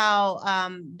about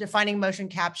how defining motion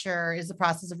capture is the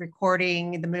process of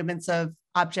recording the movements of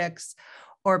objects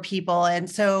or people. And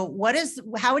so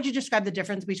how would you describe the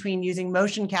difference between using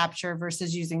motion capture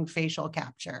versus using facial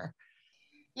capture?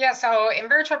 Yeah, so in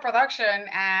virtual production,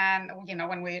 and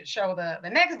when we show the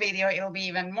next video, it'll be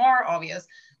even more obvious.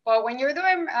 But when you're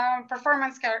doing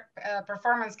performance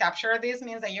capture, this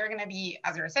means that you're going to be,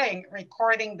 as you're saying,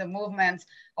 recording the movements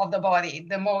of the body,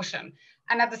 the motion.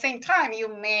 And at the same time, you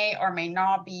may or may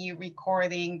not be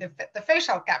recording the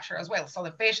facial capture as well. So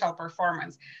the facial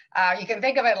performance. You can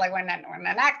think of it like when an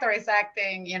actor is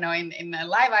acting, in a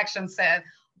live action set.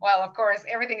 Well, of course,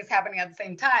 everything is happening at the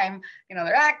same time.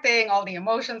 They're acting, all the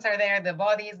emotions are there, the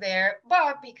body is there.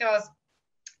 But because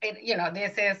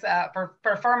this is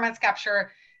performance capture,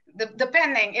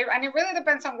 depending, and it really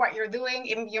depends on what you're doing.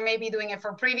 You may be doing it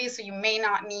for preview, so you may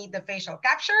not need the facial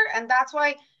capture. And that's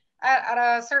why at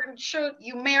a certain shoot,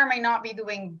 you may or may not be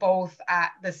doing both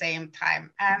at the same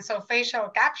time. And so facial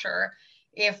capture,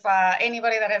 if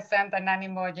anybody that has sent an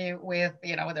emoji with,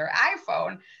 with their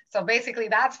iPhone, so basically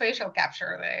that's facial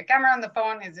capture. The camera on the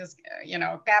phone is just,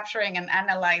 capturing and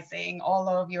analyzing all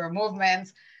of your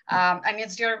movements. And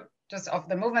it's your just of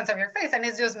the movements of your face, and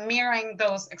it's just mirroring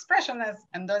those expressions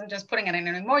and then just putting it in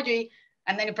an emoji,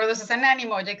 and then it produces an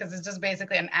emoji because it's just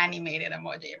basically an animated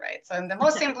emoji, right? So in the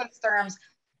most simplest terms,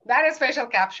 that is facial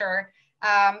capture.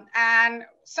 And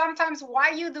sometimes why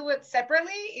you do it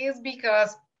separately is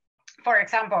because, for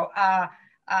example,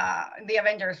 the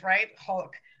Avengers, right?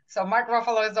 Hulk. So Mark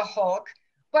Ruffalo is the Hulk,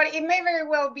 but it may very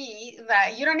well be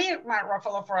that you don't need Mark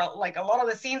Ruffalo for like a lot of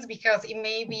the scenes because it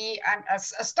may be a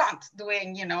stunt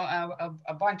doing, you know,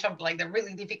 a bunch of like the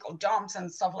really difficult jumps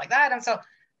and stuff like that. And so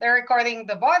they're recording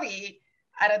the body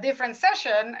at a different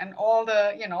session and all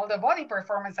the, you know, the body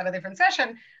performance at a different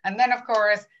session. And then of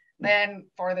course, then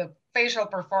for the facial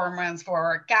performance,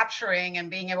 for capturing and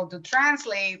being able to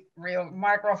translate real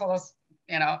Mark Ruffalo's,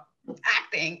 you know,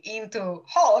 acting into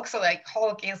Hulk, so like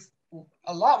Hulk is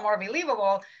a lot more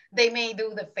believable, they may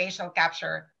do the facial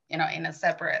capture, you know, in a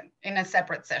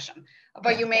separate session,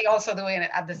 but you may also do it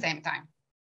at the same time.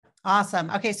 Awesome.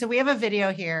 Okay, so we have a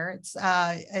video here. It's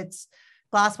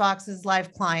Glassbox's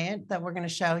live client that we're going to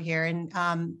show here, and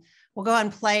we'll go ahead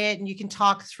and play it, and you can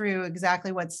talk through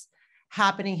exactly what's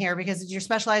happening here because you're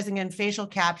specializing in facial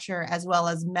capture as well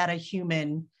as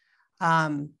meta-human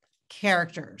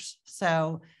characters.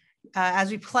 So as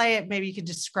we play it, maybe you could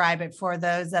describe it for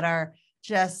those that are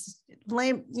just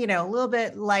lame, you know, a little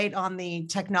bit light on the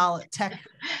tech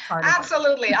part.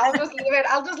 Absolutely. I'll just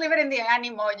leave it in the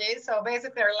Animoji. So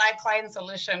basically our live client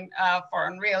solution for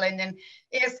Unreal Engine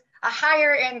is a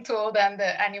higher end tool than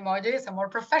the Animoji. It's a more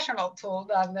professional tool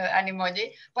than the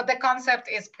Animoji, but the concept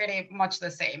is pretty much the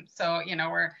same. So, you know,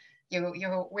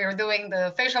 we're doing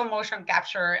the facial motion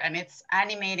capture and it's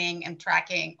animating and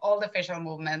tracking all the facial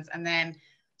movements and then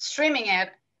streaming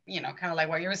it, you know, kind of like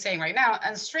what you're saying right now,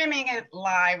 and streaming it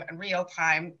live real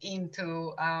time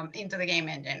into the game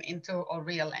engine, into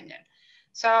Unreal Engine.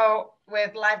 So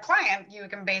with live client, you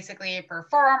can basically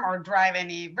perform or drive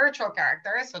any virtual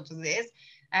characters, such as this.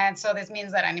 And so this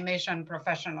means that animation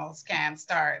professionals can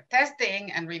start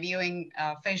testing and reviewing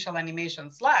facial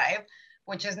animations live,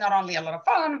 which is not only a lot of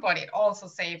fun, but it also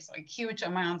saves like huge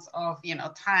amounts of, you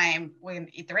know, time with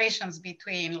iterations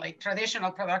between like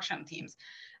traditional production teams.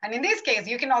 And in this case,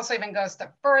 you can also even go a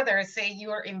step further, say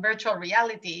you're in virtual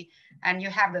reality and you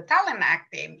have the talent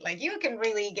acting, like you can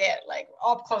really get like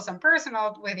up close and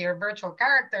personal with your virtual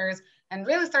characters and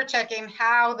really start checking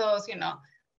how those, you know,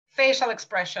 facial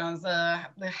expressions, the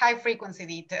high frequency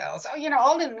details, you know,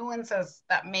 all the nuances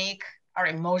that make our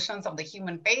emotions of the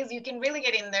human face, you can really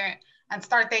get in there and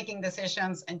start taking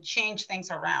decisions and change things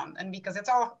around. And because it's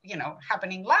all, you know,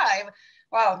 happening live,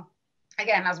 well,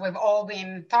 again, as we've all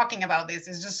been talking about this,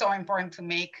 it's just so important to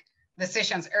make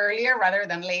decisions earlier rather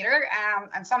than later.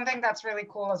 And something that's really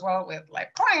cool as well with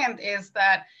Live Client is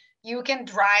that you can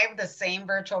drive the same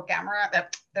virtual camera,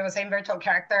 the same virtual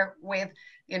character with,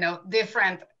 you know,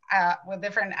 different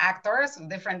actors,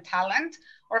 different talent,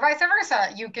 or vice versa.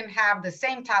 You can have the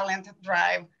same talent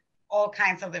drive all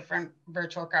kinds of different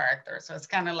virtual characters. So it's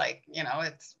kind of like, you know,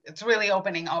 it's really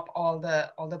opening up all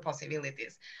the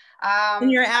possibilities.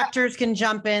 And your actors can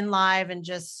jump in live and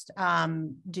just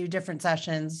do different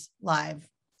sessions live,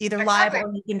 either exactly. live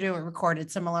or you can do it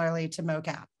recorded similarly to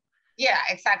mocap. Yeah,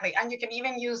 exactly. And you can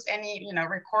even use any, you know,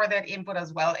 recorded input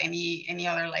as well, any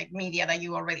other like media that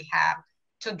you already have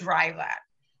to drive that.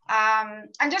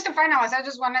 And just to finalize, I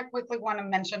just quickly want to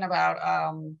mention about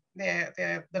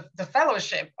the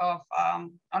fellowship of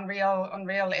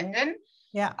Unreal Engine.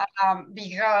 Yeah.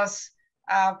 Because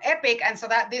Epic, and so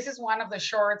that this is one of the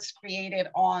shorts created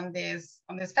on this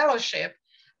fellowship.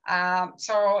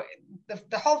 So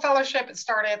the whole fellowship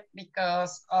started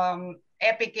because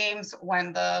Epic Games,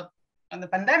 when the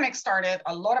pandemic started,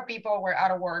 a lot of people were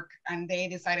out of work and they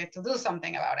decided to do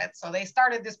something about it. So they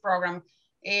started this program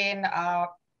in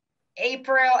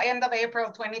end of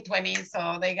April 2020.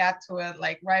 So they got to it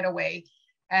like right away.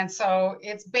 And so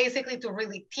it's basically to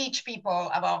really teach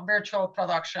people about virtual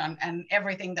production and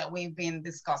everything that we've been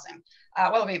discussing.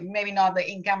 Well, maybe not the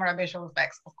in-camera visual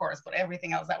effects, of course, but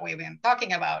everything else that we've been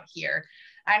talking about here.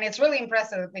 And it's really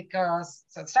impressive because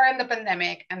so it started in the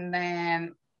pandemic, and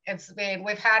then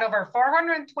we've had over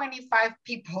 425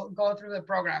 people go through the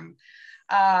program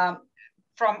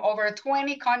from over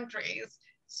 20 countries,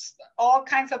 all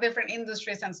kinds of different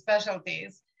industries and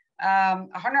specialties.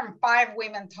 105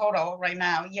 women total right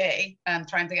now, yay, and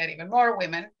trying to get even more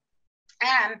women.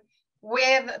 And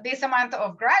with this amount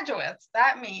of graduates,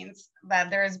 that means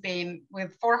that there's been,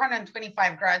 with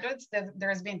 425 graduates,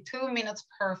 there's been 2 minutes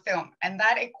per film. And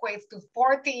that equates to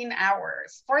 14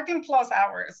 plus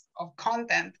hours of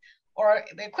content, or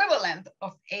the equivalent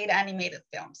of 8 animated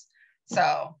films.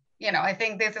 So, you know, I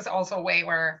think this is also a way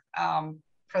where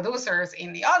producers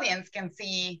in the audience can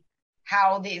see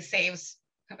how this saves,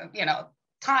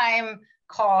 time,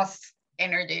 costs,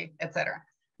 energy, etc.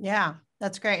 Yeah,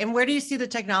 that's great. And where do you see the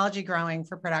technology growing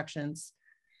for productions?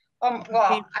 Well,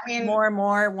 I mean, more and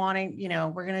more wanting,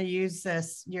 we're going to use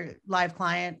this, your live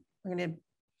client,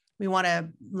 we want to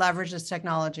leverage this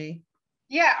technology.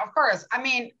 Yeah, of course. I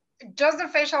mean, just the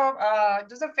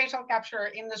facial capture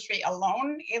industry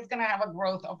alone is going to have a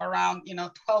growth of around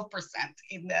 12%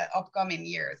 in the upcoming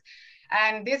years.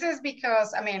 And this is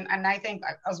because, and I think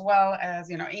as well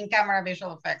as, in-camera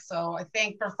visual effects. So I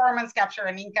think performance capture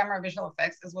and in-camera visual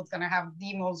effects is what's going to have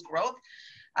the most growth.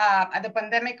 And the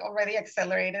pandemic already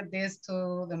accelerated this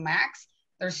to the max.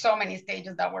 There's so many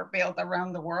stages that were built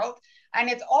around the world. And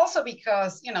it's also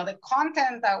because, the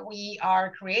content that we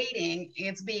are creating,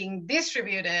 it's being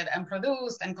distributed and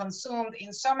produced and consumed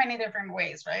in so many different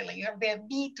ways, right? Like you have the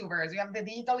VTubers, you have the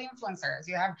digital influencers,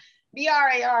 you have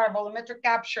VR, AR, volumetric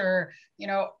capture,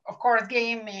 of course,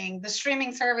 gaming, the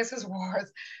streaming services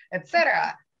wars,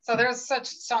 etc. So there's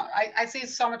I see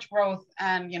so much growth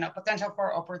and, potential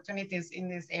for opportunities in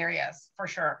these areas for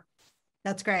sure.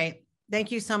 That's great.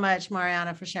 Thank you so much,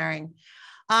 Mariana, for sharing.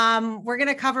 We're going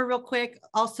to cover real quick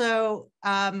also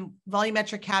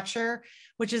volumetric capture,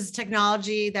 which is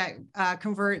technology that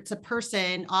converts a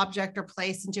person, object, or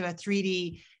place into a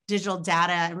 3D digital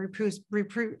data and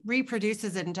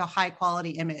reproduces it into a high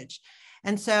quality image.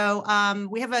 And so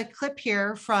we have a clip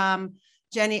here from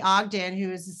Jannicke Ogden,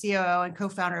 who is the COO and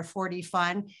co-founder of 4D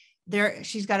Fun.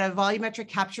 She's got a volumetric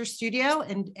capture studio,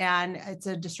 and it's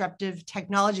a disruptive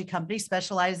technology company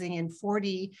specializing in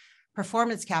 4D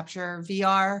performance capture,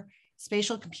 VR,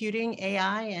 spatial computing,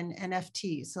 AI, and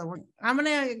NFT. So I'm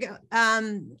going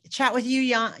to chat with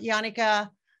you, Jannicke,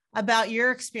 about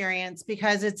your experience,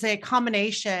 because it's a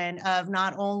combination of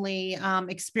not only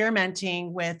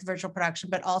experimenting with virtual production,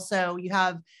 but also you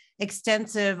have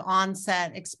extensive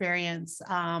on-set experience,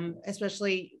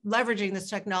 especially leveraging this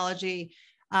technology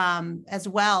as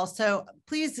well. So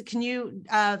please, can you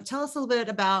tell us a little bit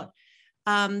about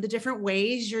the different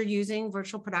ways you're using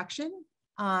virtual production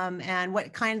and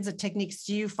what kinds of techniques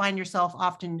do you find yourself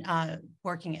often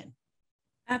working in?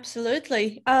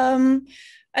 Absolutely.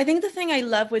 I think the thing I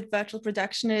love with virtual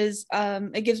production is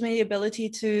it gives me the ability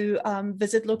to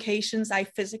visit locations I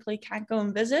physically can't go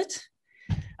and visit.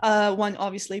 One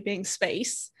obviously being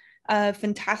space.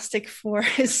 Fantastic for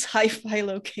sci-fi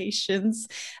locations.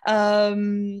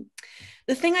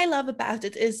 The thing I love about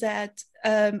it is that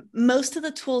most of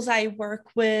the tools I work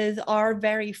with are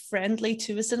very friendly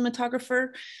to a cinematographer.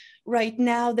 Right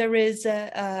now, there is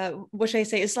what should I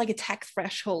say? It's like a tech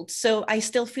threshold. So I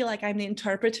still feel like I'm the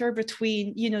interpreter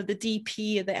between, the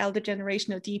DP, the elder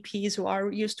generation of DPs who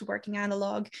are used to working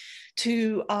analog,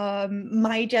 to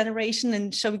my generation,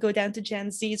 and shall we go down to Gen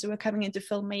Zs who are coming into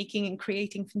filmmaking and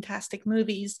creating fantastic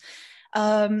movies.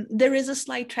 There is a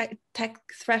slight tech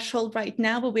threshold right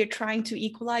now, but we're trying to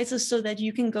equalize this so that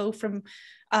you can go from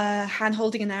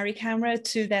hand-holding an ARRI camera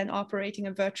to then operating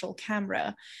a virtual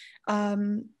camera.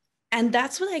 And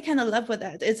that's what I kind of love with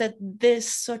it, is that this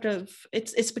sort of,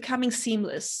 it's becoming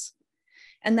seamless.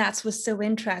 And that's what's so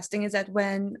interesting, is that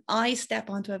when I step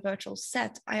onto a virtual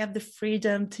set, I have the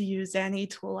freedom to use any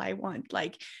tool I want.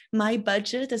 Like, my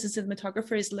budget as a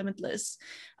cinematographer is limitless.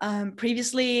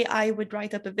 Previously, I would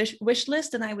write up a wish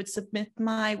list and I would submit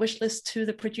my wish list to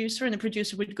the producer, and the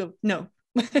producer would go, no,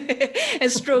 and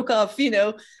stroke off,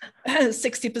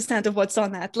 60% of what's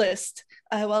on that list.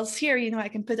 Whilst here, I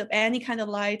can put up any kind of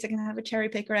lights. I can have a cherry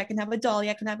picker. I can have a dolly.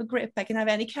 I can have a grip. I can have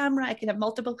any camera. I can have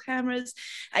multiple cameras.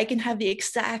 I can have the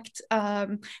exact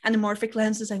anamorphic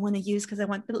lenses I want to use because I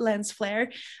want the lens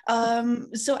flare.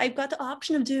 So I've got the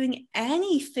option of doing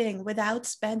anything without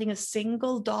spending a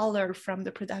single dollar from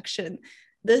the production.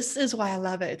 This is why I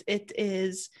love it. It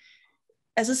is,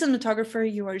 as a cinematographer,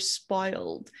 you are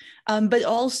spoiled, but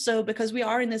also because we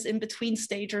are in this in-between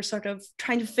stage, or sort of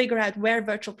trying to figure out where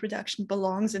virtual production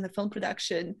belongs in the film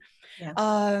production.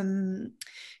 Yeah.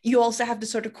 You also have to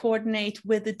sort of coordinate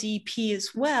with the DP as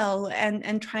well,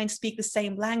 and try and speak the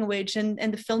same language. And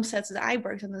the film sets that I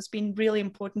worked on, it's been really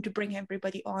important to bring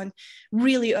everybody on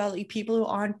really early, people who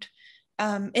aren't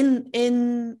on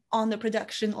the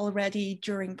production already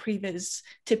during previs,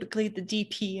 typically the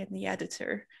DP and the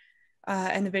editor.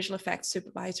 And the visual effects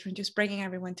supervisor, and just bringing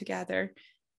everyone together.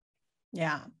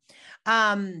 Yeah.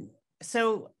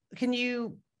 So can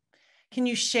you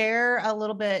share a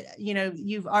little bit,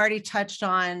 you've already touched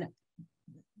on,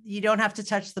 you don't have to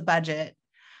touch the budget.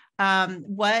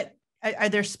 What are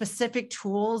there specific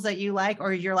tools that you like,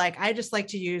 or you're like, I just like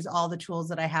to use all the tools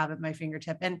that I have at my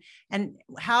fingertip? And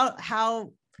how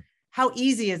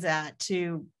easy is that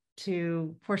to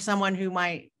for someone who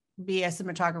might be a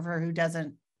cinematographer who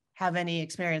doesn't have any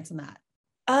experience in that?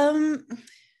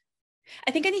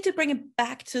 I think I need to bring it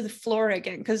back to the floor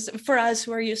again, because for us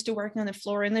who are used to working on the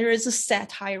floor, and there is a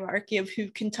set hierarchy of who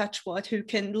can touch what, who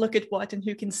can look at what, and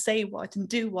who can say what and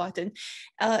do what. And,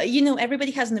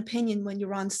 everybody has an opinion when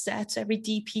you're on set. So every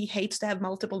DP hates to have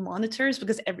multiple monitors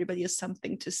because everybody has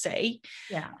something to say.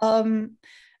 Yeah.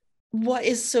 What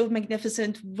is so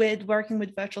magnificent with working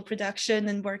with virtual production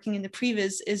and working in the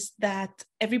previs is that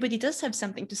everybody does have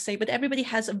something to say, but everybody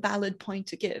has a valid point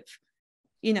to give.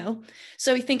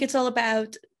 So I think it's all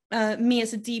about me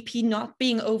as a DP not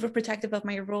being overprotective of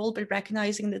my role, but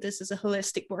recognizing that this is a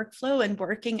holistic workflow and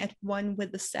working at one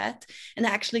with the set, and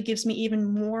actually gives me even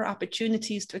more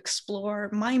opportunities to explore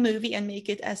my movie and make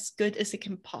it as good as it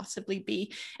can possibly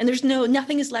be. And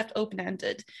nothing is left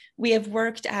open-ended. We have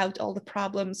worked out all the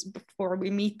problems before we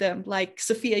meet them. Like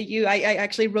Sophia, I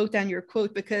actually wrote down your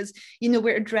quote because,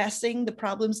 we're addressing the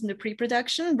problems in the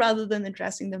pre-production rather than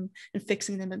addressing them and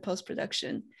fixing them in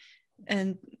post-production.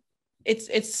 And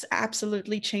it's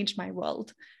absolutely changed my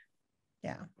world.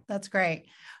 Yeah, that's great.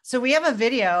 So we have a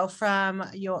video from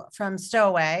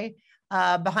Stowaway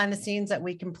behind the scenes that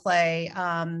we can play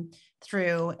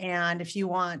through. And if you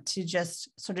want to just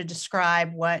sort of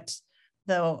describe what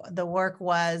the work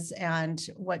was and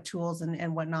what tools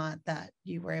and whatnot that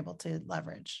you were able to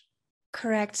leverage.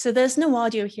 Correct. So there's no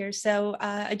audio here. So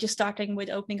I just starting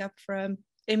with opening up from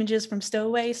images from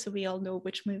Stowaway, so we all know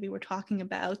which movie we're talking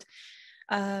about.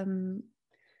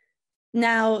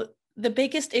 Now, the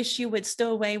biggest issue with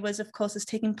Stowaway was, of course, is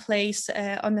taking place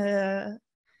on a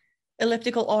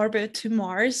elliptical orbit to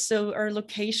Mars. So our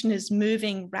location is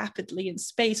moving rapidly in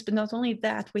space. But not only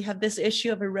that, we have this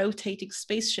issue of a rotating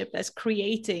spaceship that's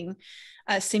creating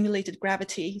simulated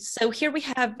gravity. So here we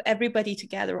have everybody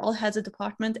together, all heads of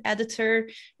department, editor,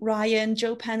 Ryan,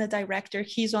 Joe Penna, director,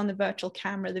 he's on the virtual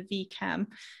camera, the VCam.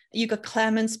 You got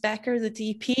Clemens Becker, the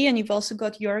DP, and you've also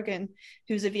got Jürgen,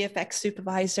 who's a VFX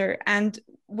supervisor. And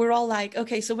we're all like,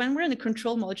 okay, so when we're in the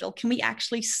control module, can we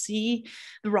actually see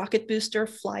the rocket booster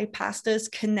fly past us,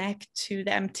 connect to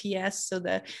the MTS, so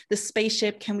the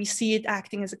spaceship? Can we see it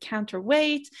acting as a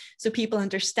counterweight so people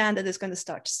understand that it's going to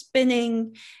start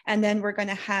spinning? And then we're going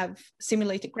to have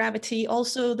simulated gravity.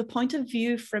 Also, the point of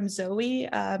view from Zoe,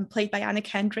 played by Anna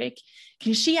Kendrick,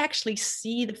 can she actually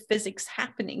see the physics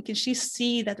happening? Can she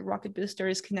see that the rocket booster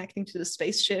is connecting to the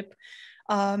spaceship?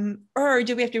 Or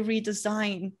do we have to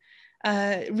redesign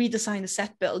the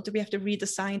set build? Do we have to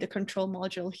redesign the control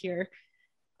module here?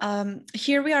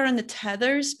 Here we are on the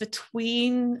tethers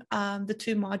between the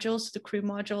two modules, the crew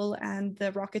module and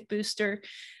the rocket booster.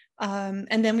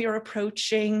 And then we are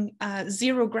approaching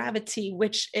zero gravity,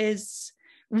 which is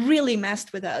really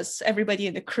messed with us, everybody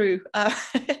in the crew.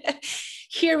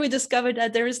 Here we discovered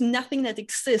that there is nothing that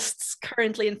exists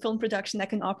currently in film production that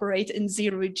can operate in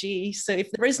zero G. So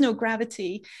if there is no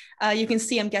gravity, you can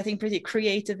see I'm getting pretty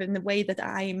creative in the way that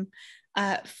I'm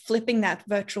flipping that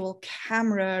virtual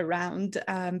camera around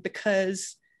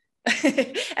because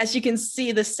as you can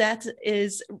see, the set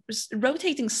is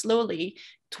rotating slowly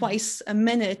twice a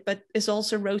minute, but is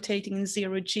also rotating in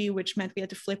zero G, which meant we had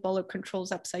to flip all our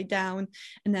controls upside down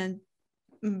and then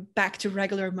back to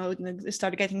regular mode, and it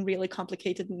started getting really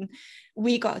complicated and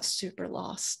we got super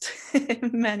lost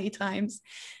many times.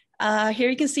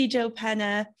 Here you can see Joe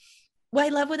Penna. What I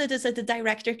love with it is that the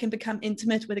director can become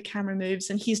intimate with the camera moves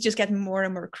and he's just getting more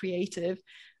and more creative.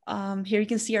 Here you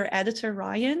can see our editor,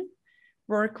 Ryan,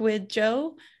 work with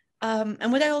Joe.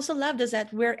 And what I also loved is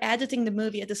that we're editing the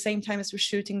movie at the same time as we're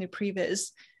shooting the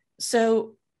previs.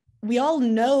 So we all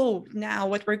know now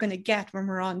what we're going to get when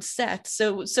we're on set.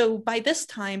 So by this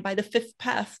time, by the fifth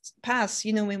pass,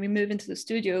 when we move into the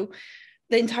studio,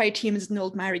 the entire team is an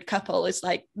old married couple. It's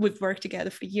like we've worked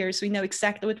together for years. We know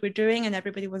exactly what we're doing and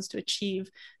everybody wants to achieve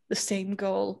the same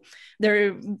goal.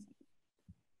 There's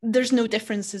no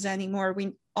differences anymore.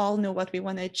 We all know what we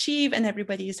want to achieve and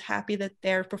everybody is happy that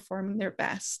they're performing their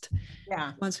best.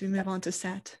 Yeah. Once we move on to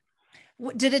set.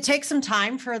 Did it take some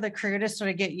time for the crew to sort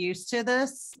of get used to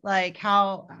this? Like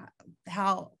how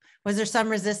was there some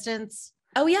resistance?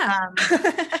 Oh yeah.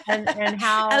 And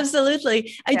how?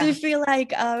 Absolutely. I do feel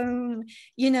like, I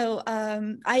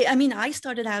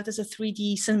started out as a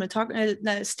 3D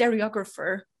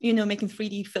stereographer, making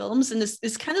 3D films. And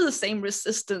it's kind of the same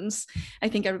resistance. I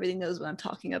think everybody knows what I'm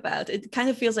talking about. It kind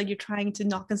of feels like you're trying to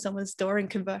knock on someone's door and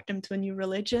convert them to a new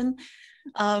religion.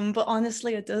 But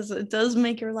honestly, it does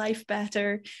make your life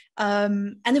better.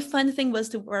 And the fun thing was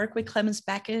to work with Clemens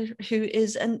Becker, who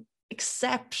is an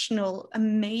exceptional,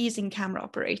 amazing camera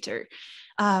operator.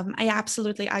 I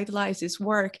absolutely idolize his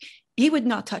work. He would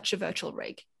not touch a virtual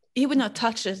rig. not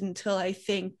touch it until I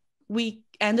think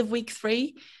end of week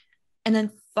 3. And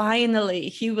then finally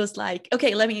he was like,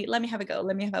 okay, let me have a go,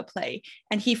 let me have a play.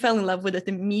 And he fell in love with it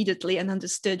immediately and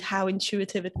understood how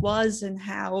intuitive it was, and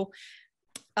how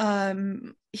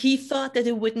he thought that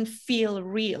it wouldn't feel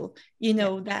real,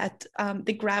 that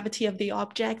the gravity of the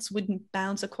objects wouldn't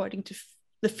bounce according to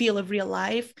the feel of real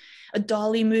life. A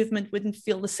dolly movement wouldn't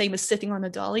feel the same as sitting on a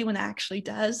dolly when it actually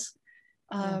does.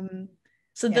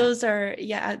 Those are,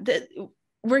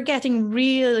 we're getting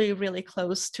really, really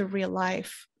close to real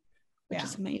life, which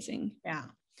is amazing. Yeah.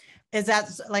 Is that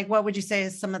like, what would you say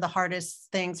is some of the hardest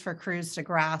things for crews to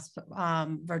grasp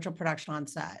virtual production on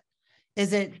set?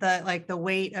 Is it the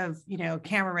weight of,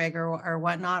 camera rig or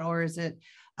whatnot, or is it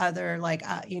other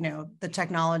the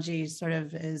technology sort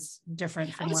of is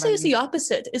different from I would say it's the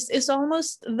opposite. It's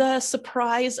almost the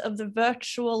surprise of the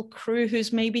virtual crew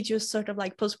who's maybe just sort of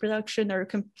like post-production or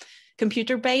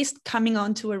computer-based, coming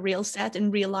onto a real set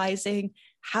and realizing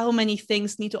how many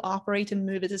things need to operate and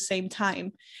move at the same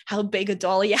time, how big a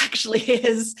dolly actually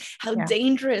is, how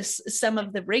dangerous some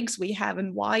of the rigs we have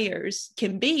and wires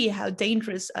can be, how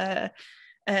dangerous a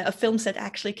film set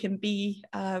actually can be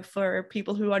for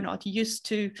people who are not used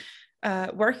to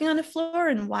working on a floor,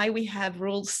 and why we have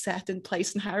rules set in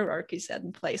place and hierarchy set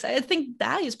in place. I think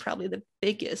that is probably the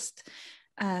biggest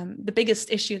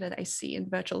issue that I see in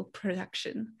virtual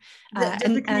production,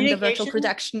 and the virtual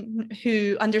production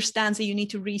who understands that you need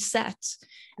to reset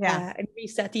and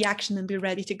reset the action and be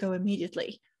ready to go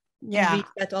immediately. And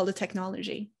reset all the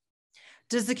technology.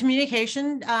 Does the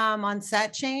communication on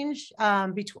set change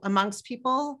amongst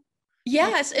people?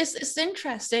 Yes, it's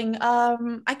interesting.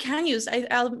 I'm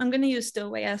going to use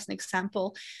Stowaway as an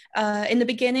example. In the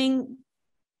beginning,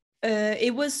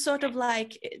 it was sort of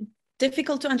like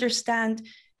difficult to understand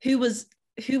who was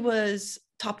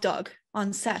top dog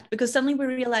on set, because suddenly we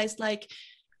realized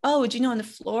on the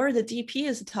floor the DP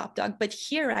is a top dog, but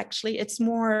here actually it's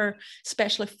more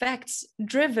special effects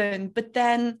driven. But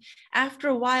then after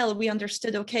a while we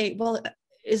understood, okay, well,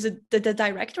 is it that the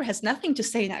director has nothing to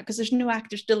say now because there's no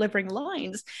actors delivering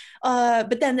lines,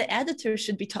 but then the editor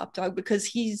should be top dog because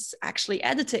he's actually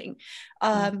editing.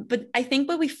 But I think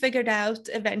what we figured out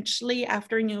eventually,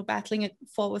 after battling it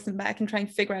forward and back and trying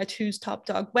to figure out who's top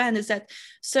dog when, is that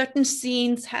certain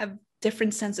scenes have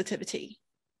different sensitivity,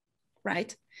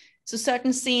 right? So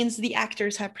certain scenes, the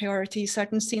actors have priority,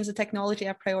 certain scenes, the technology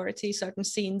have priority, certain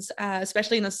scenes,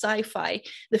 especially in a sci-fi,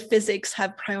 the physics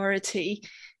have priority.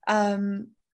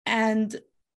 And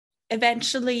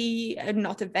eventually,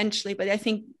 not eventually, but I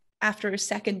think after a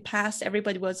second pass,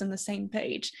 everybody was on the same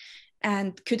page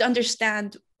and could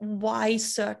understand why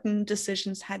certain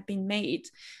decisions had been made.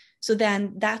 So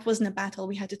then that wasn't a battle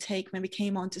we had to take when we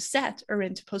came onto set or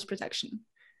into post-production.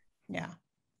 Yeah.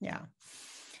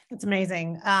 It's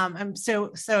amazing. I'm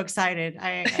so excited.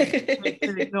 I can't wait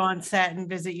to go on set and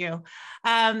visit you.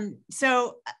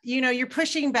 So, you're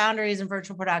pushing boundaries in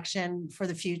virtual production for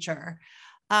the future.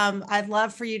 I'd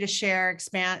love for you to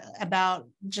expand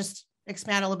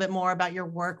a little bit more about your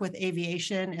work with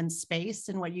aviation and space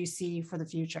and what you see for the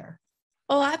future.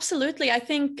 Oh, absolutely. I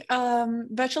think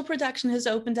virtual production has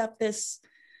opened up this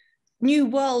new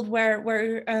world where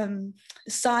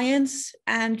science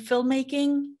and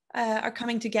filmmaking are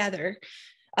coming together.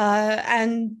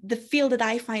 And the field that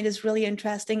I find is really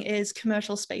interesting is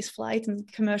commercial space flight and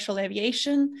commercial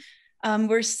aviation.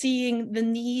 We're seeing the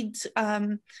need,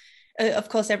 of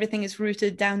course, everything is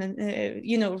rooted down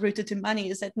and, rooted to money,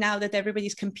 is that now that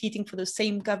everybody's competing for the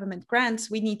same government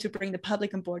grants, we need to bring the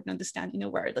public on board and understand,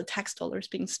 where the tax dollars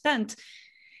being spent.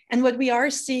 And what we are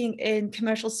seeing in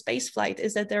commercial spaceflight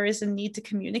is that there is a need to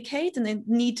communicate and a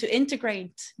need to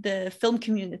integrate the film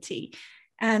community.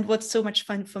 And what's so much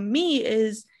fun for me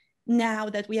is now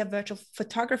that we have virtual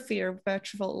photography or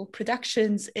virtual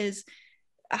productions is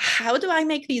how do I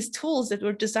make these tools that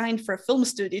were designed for a film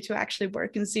studio to actually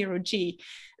work in 0G?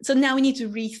 So now we need to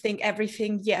rethink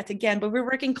everything yet again, but we're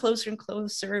working closer and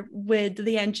closer with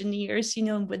the engineers,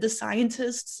 and with the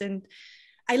scientists. And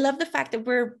I love the fact that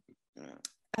we're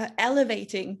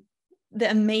elevating the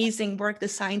amazing work the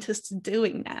scientists are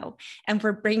doing now, and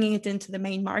we're bringing it into the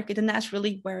main market. And that's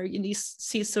really where you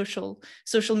see social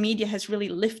media has really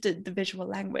lifted the visual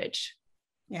language.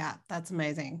 Yeah, that's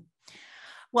amazing.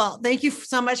 Well, thank you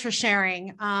so much for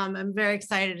sharing. I'm very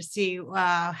excited to see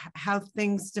how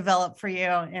things develop for you,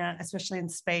 especially in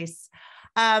space.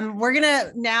 We're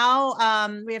gonna now,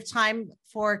 we have time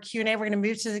for Q&A. We're gonna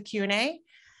move to the Q&A.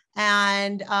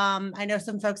 And I know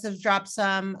some folks have dropped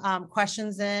some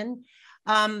questions in.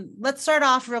 Let's start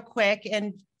off real quick,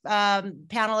 and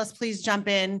panelists, please jump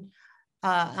in.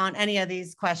 on any of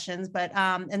these questions, but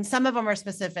and some of them are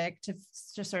specific to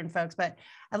certain folks, but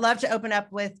I'd love to open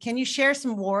up with, can you share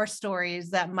some war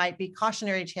stories that might be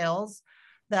cautionary tales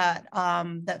that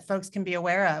that folks can be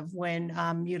aware of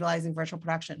when utilizing virtual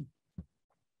production?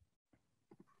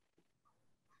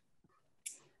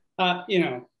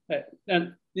 The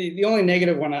only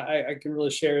negative one I can really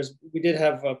share is we did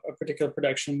have a particular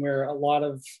production where a lot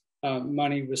of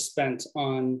money was spent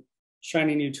on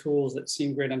shiny new tools that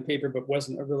seemed great on paper, but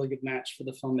wasn't a really good match for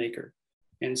the filmmaker.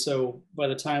 And so by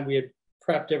the time we had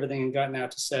prepped everything and gotten out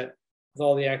to set with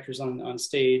all the actors on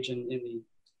stage and in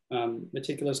the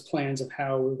meticulous plans of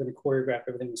how we were going to choreograph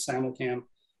everything with simulcam,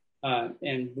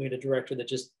 and we had a director that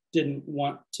just didn't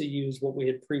want to use what we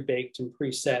had pre-baked and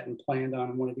preset and planned on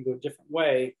and wanted to go a different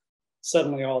way,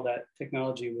 suddenly all that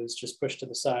technology was just pushed to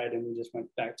the side and we just went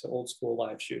back to old school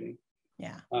live shooting.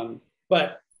 Yeah.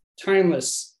 But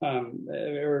timeless,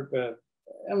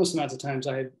 endless amounts of times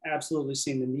I have absolutely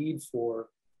seen the need for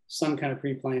some kind of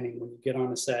pre-planning when you get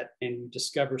on a set and you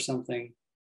discover something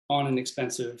on an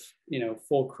expensive,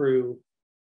 full crew,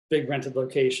 big rented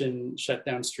location, shut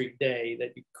down street day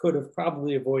that you could have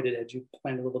probably avoided had you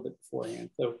planned a little bit beforehand.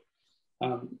 So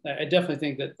I definitely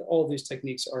think that all of these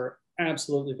techniques are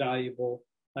absolutely valuable.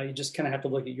 You just kind of have to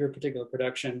look at your particular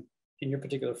production and your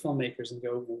particular filmmakers and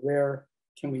go, where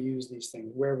can we use these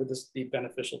things? Where would this be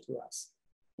beneficial to us?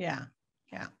 Yeah,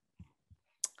 yeah.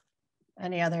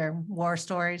 Any other war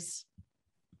stories?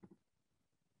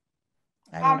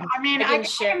 I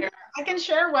can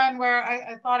share one where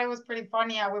I thought it was pretty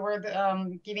funny. We were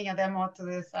giving a demo to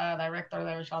this director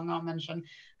that I shall not mention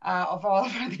of all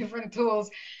of our different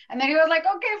tools. And then he was like,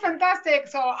 okay, fantastic.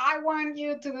 So I want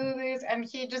you to do this. And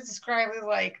he just described it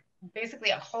like basically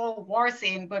a whole war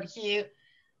scene, but he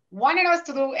wanted us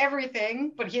to do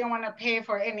everything, but he didn't want to pay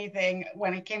for anything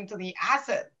when it came to the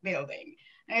asset building.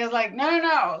 And he was like,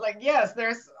 no, like, yes,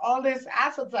 there's all these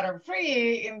assets that are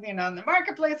free in the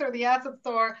marketplace or the asset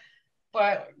store,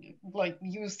 but like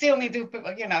you still need to,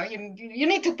 you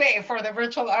need to pay for the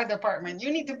virtual art department.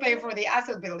 You need to pay for the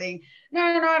asset building. No,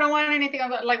 I don't want anything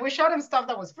of that. Like we showed him stuff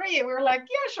that was free. We were like,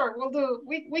 yeah, sure,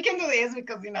 we can do this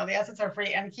because, the assets are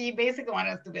free. And he basically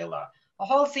wanted us to build a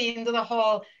whole scene, do the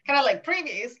whole kind of like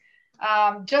previews,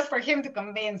 just for him to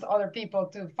convince other people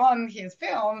to fund his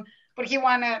film. But he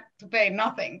wanted to pay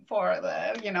nothing for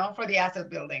the, for the asset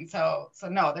building. So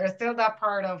no, there's still that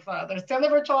part of, there's still the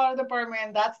virtual art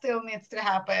department that still needs to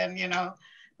happen.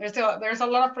 There's a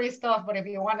lot of free stuff, but if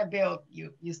you want to build,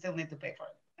 you still need to pay for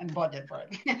it and budget for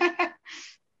it.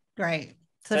 Great.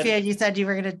 Sophia, you said you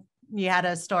had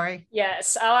a story.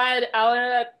 Yes, I'll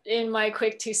add in my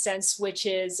quick 2 cents, which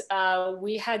is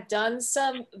we had done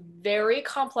some very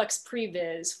complex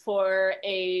previs for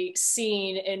a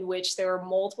scene in which there were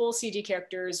multiple CG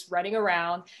characters running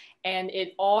around, and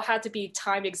it all had to be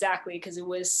timed exactly because it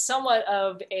was somewhat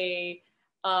of a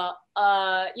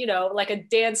like a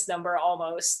dance number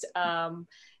almost.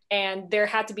 And there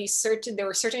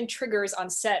were certain triggers on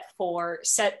set for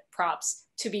set props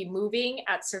to be moving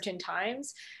at certain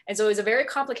times. And so it was a very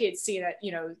complicated scene that,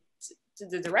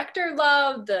 the director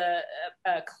loved, the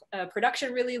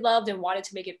production really loved and wanted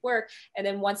to make it work. And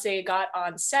then once they got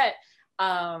on set,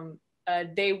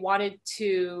 they wanted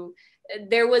to,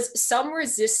 there was some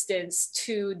resistance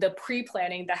to the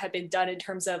pre-planning that had been done in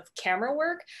terms of camera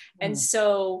work. And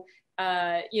so,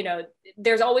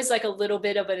 there's always like a little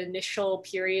bit of an initial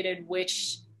period in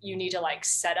which you need to like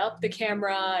set up the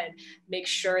camera and make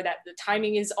sure that the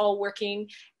timing is all working.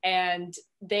 And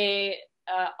they,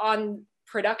 on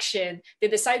production, they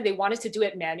decided they wanted to do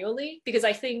it manually because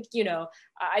I think,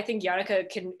 I think Jannicke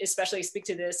can especially speak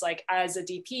to this, like as a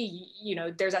DP,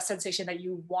 there's that sensation that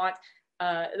you want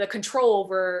the control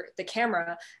over the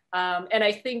camera. And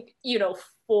I think,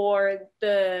 for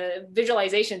the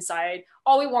visualization side,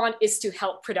 all we want is to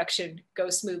help production go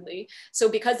smoothly. So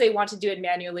because they want to do it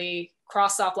manually,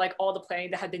 cross off like all the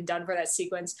planning that had been done for that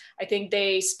sequence, I think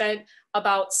they spent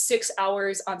about 6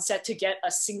 hours on set to get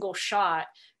a single shot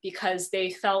because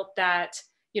they felt that,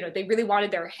 they really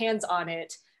wanted their hands on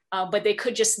it, but they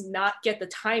could just not get the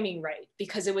timing right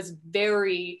because it was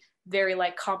very, very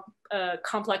like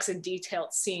complex and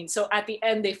detailed scene. So at the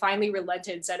end, they finally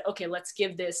relented and said, okay, let's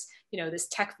give this, this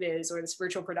tech viz or this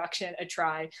virtual production a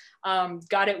try.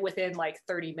 Got it within like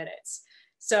 30 minutes.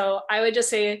 So I would just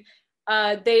say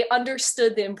they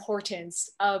understood the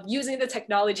importance of using the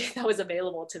technology that was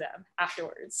available to them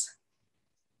afterwards.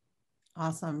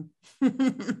 Awesome.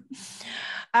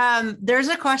 There's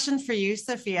a question for you,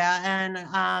 Sophia, and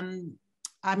I'm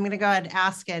going to go ahead and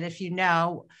ask it if you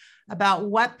know about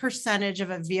what percentage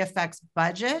of a VFX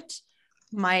budget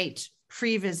might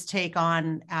previs take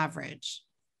on average?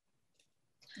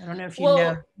 I don't know if you well,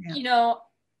 know. Yeah. You know,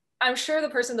 I'm sure the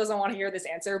person doesn't want to hear this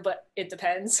answer, but it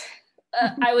depends.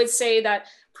 I would say that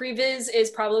previs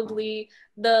is probably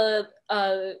the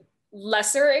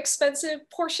lesser expensive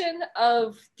portion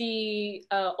of the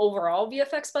overall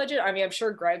VFX budget. I mean, I'm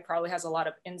sure Greg probably has a lot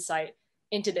of insight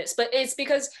into this, but it's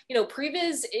because, you know,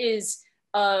 previs is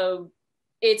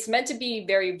it's meant to be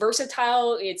very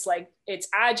versatile. It's like, it's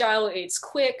agile, it's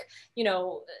quick. You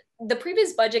know, the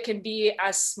previs budget can be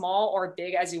as small or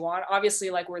big as you want. Obviously,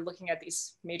 like, we're looking at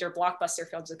these major blockbuster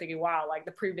films and thinking, wow, like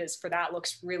the previs for that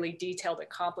looks really detailed and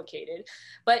complicated.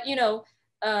 But, you know,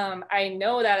 I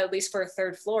know that at least for a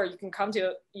third floor, you can come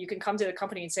to the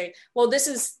company and say, well, this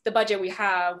is the budget we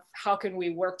have. How can we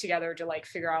work together to like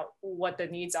figure out what the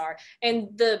needs are? And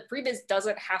the previs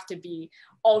doesn't have to be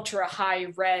ultra high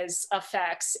res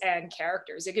effects and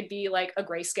characters. It could be like a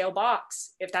grayscale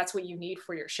box if that's what you need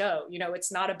for your show. You know,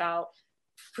 it's not about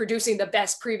producing the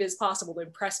best previs possible to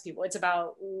impress people. It's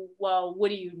about, well, what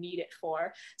do you need it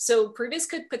for? So previs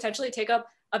could potentially take up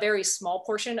a very small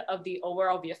portion of the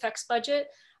overall VFX budget.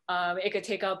 It could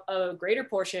take up a greater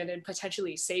portion and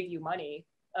potentially save you money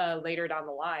later down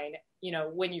the line, you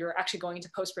know, when you're actually going into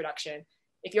post-production.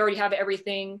 If you already have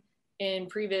everything in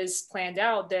previs planned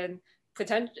out, then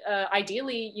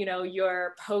ideally, you know,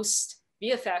 your post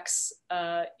VFX,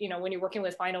 you know, when you're working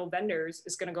with final vendors,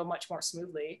 is going to go much more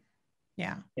smoothly.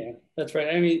 Yeah, that's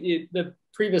right. I mean, the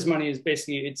previs money is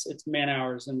basically it's man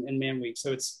hours and man weeks,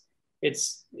 so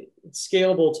it's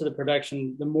scalable to the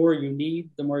production. The more you need,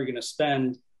 the more you're going to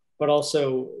spend, but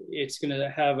also it's going to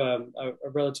have a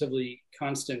relatively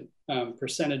constant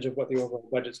percentage of what the overall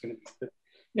budget is going to be. But,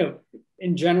 you know,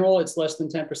 in general, it's less than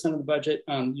 10% of the budget,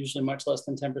 usually much less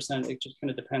than 10%. It just kind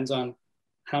of depends on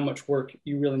how much work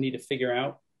you really need to figure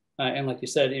out. And like you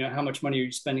said, you know, how much money are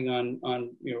you spending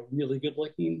on you know, really good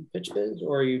looking pitch viz,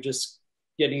 or are you just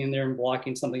getting in there and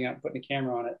blocking something out and putting a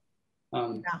camera on it?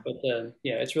 But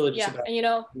yeah, it's really just about, you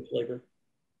know, labor.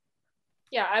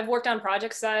 Yeah, I've worked on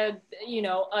projects that, you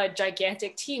know, a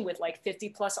gigantic team with like 50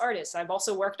 plus artists. I've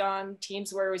also worked on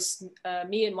teams where it was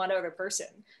me and one other person.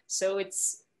 So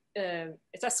it's as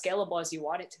scalable as you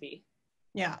want it to be.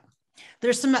 Yeah,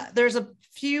 there's a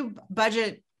few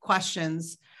budget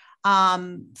questions,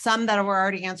 some that were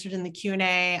already answered in the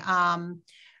Q&A.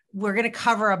 We're going to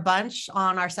cover a bunch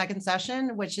on our second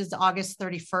session, which is August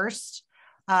 31st.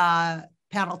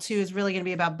 Panel 2 is really going to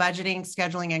be about budgeting,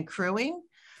 scheduling, and crewing.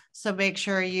 So make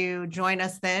sure you join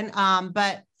us then.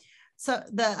 But so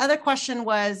the other question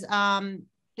was,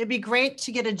 it'd be great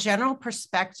to get a general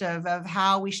perspective of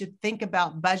how we should think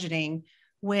about budgeting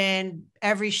when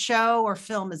every show or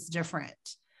film is different.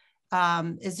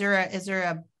 Is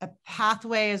there a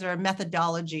pathway? Is there a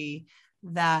methodology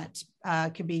that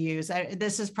could be used?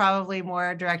 This is probably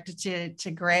more directed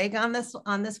to Greg on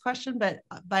this question, but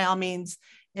by all means,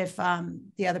 if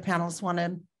the other panelists want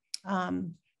to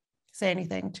say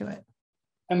anything to it.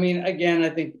 I mean, again, I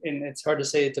think, and it's hard to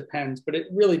say it depends, but it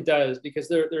really does, because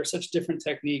there are such different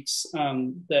techniques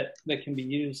that can be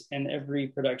used, and every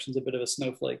production's a bit of a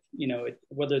snowflake. You know,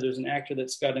 whether there's an actor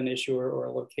that's got an issue or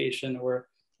a location, or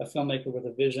a filmmaker with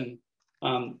a vision,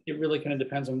 it really kind of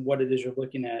depends on what it is you're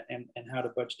looking at and how to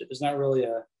budget it. There's not really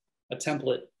a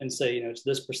template and say, you know, it's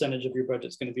this percentage of your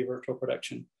budget's going to be virtual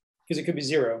production, because it could be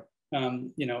zero,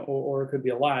 you know, or it could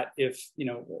be a lot if, you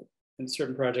know, in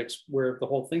certain projects where the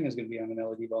whole thing is going to be on an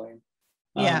LED volume.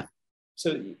 Yeah.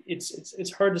 So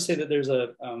it's hard to say that there's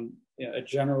a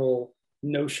general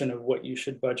notion of what you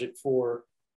should budget for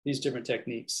these different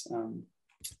techniques.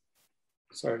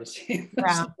 Sorry to see.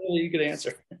 Yeah. You could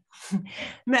answer.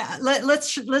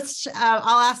 Let's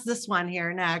I'll ask this one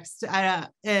here next.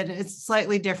 It's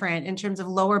slightly different in terms of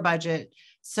lower budget.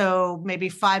 So maybe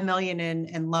 5 million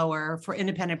and lower for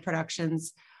independent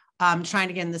productions, trying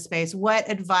to get in the space.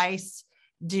 What advice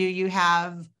do you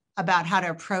have about how to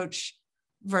approach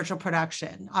virtual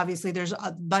production? Obviously, there's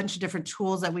a bunch of different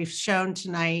tools that we've shown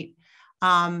tonight.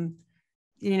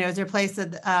 You know, is there a place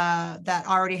that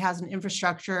already has an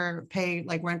infrastructure, pay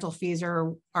like rental fees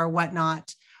or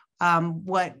whatnot?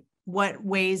 What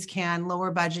ways can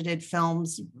lower budgeted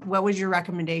films, what would your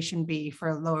recommendation be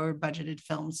for lower budgeted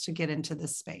films to get into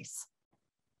this space?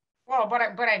 Well, but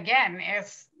again,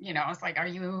 it's, you know, it's like, are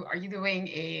you doing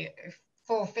a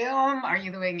full film? Are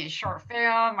you doing a short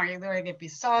film? Are you doing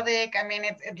episodic? I mean,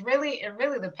 it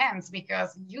really depends,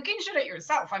 because you can shoot it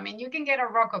yourself. I mean, you can get a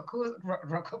Rococo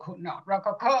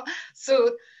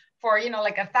suit for, you know,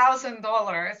 like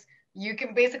 $1,000 you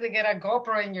can basically get a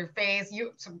GoPro in your face.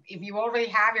 So if you already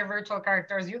have your virtual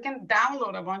characters, you can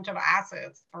download a bunch of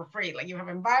assets for free. Like you have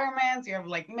environments, you have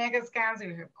like mega scans,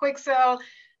 you have Quixel.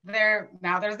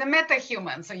 Now there's the meta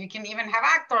human. So you can even have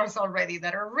actors already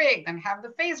that are rigged and have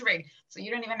the face rig. So you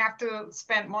don't even have to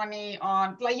spend money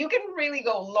on, like, you can really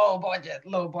go low budget,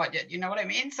 you know what I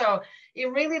mean? So it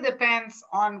really depends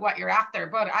on what you're after.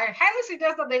 But I highly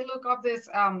suggest that they look up this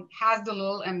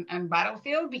Hasdalul and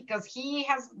Battlefield, because he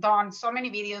has done so many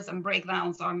videos and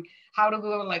breakdowns on how to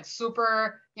go like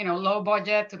super, low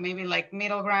budget to maybe like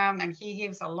middle ground. And he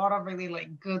gives a lot of really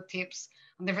like good tips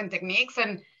on different techniques.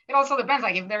 And it also depends,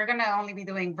 like if they're gonna only be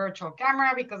doing virtual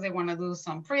camera because they want to do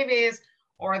some previs,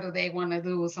 or do they want to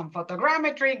do some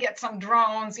photogrammetry, get some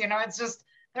drones, it's just,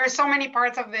 there are so many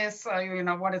parts of this,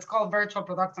 what is called virtual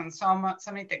production, so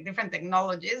many different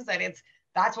technologies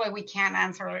that's why we can't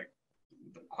answer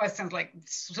questions like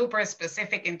super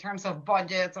specific in terms of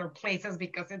budgets or places,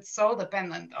 because it's so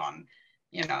dependent on,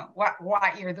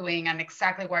 what you're doing and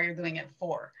exactly what you're doing it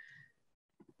for.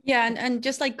 Yeah, and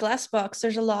just like Glassbox,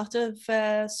 there's a lot of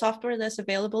software that's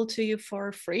available to you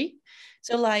for free.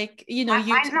 So like,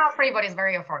 mine's not free, but it's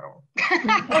very affordable.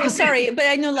 Oh, sorry, but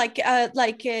I know like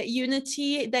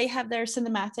Unity, they have their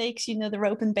cinematics, they're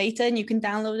open beta, and you can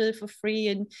download it for free,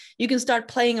 and you can start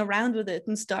playing around with it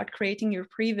and start creating your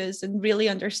previs and really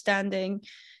understanding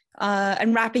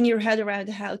and wrapping your head around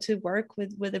how to work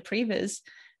with a previs.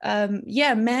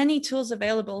 Yeah, many tools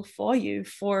available for you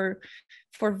for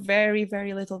very,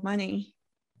 very little money.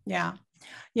 Yeah.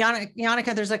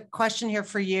 Jannicke, there's a question here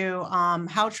for you.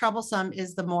 How troublesome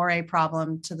is the moire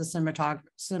problem to the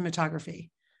cinematography?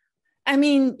 I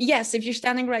mean, yes, if you're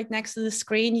standing right next to the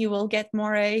screen, you will get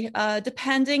moire,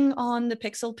 depending on the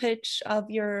pixel pitch of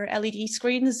your LED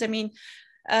screens. I mean,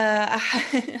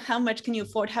 how much can you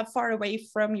afford? How far away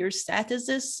from your set is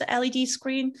this LED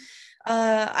screen?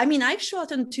 I mean, I've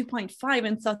shot on 2.5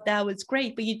 and thought that was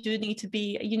great, but you do need to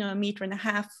be, 1.5 meters,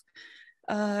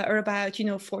 or about,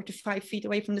 4 to 5 feet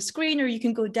away from the screen, or you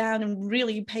can go down and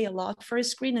really pay a lot for a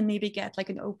screen and maybe get like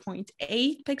an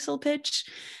 0.8 pixel pitch.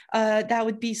 That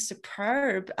would be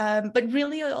superb. But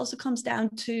really it also comes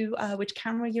down to which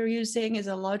camera you're using. Is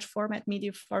it a large format,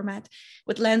 medium format?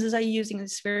 What lenses are you using? The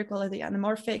spherical or the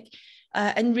anamorphic?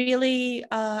 And really,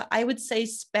 I would say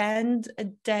spend a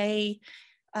day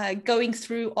going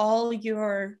through all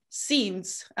your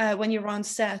scenes when you're on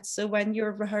set. So when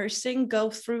you're rehearsing, go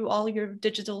through all your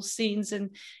digital scenes and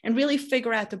really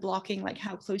figure out the blocking, like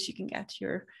how close you can get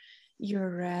to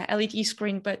your LED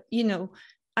screen. But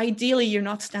ideally you're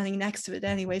not standing next to it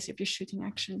anyways if you're shooting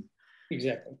action.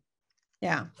 Exactly.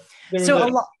 Yeah.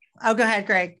 So oh, go ahead,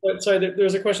 Greg. Sorry,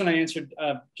 there's a question I answered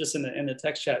just in the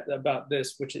text chat about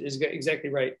this, which is exactly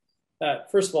right.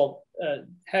 First of all,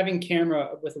 having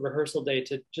camera with a rehearsal day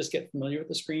to just get familiar with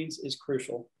the screens is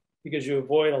crucial, because you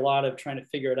avoid a lot of trying to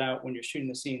figure it out when you're shooting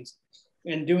the scenes.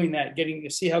 And doing that, getting to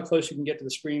see how close you can get to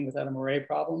the screen without a moire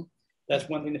problem. That's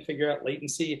one thing to figure out.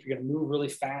 Latency, if you're going to move really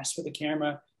fast with the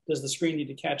camera, does the screen need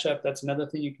to catch up? That's another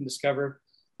thing you can discover.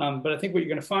 But I think what you're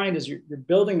going to find is you're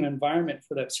building an environment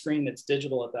for that screen that's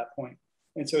digital at that point.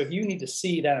 And so if you need to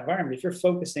see that environment, if you're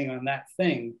focusing on that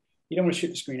thing, you don't want to shoot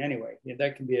the screen anyway.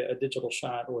 That can be a digital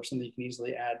shot or something you can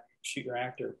easily add, shoot your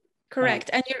actor. Correct.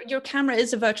 And your camera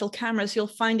is a virtual camera. So you'll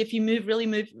find if you really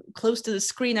move close to the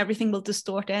screen, everything will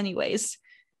distort anyways.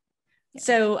 Yeah.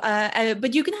 So,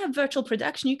 but you can have virtual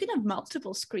production. You can have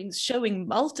multiple screens showing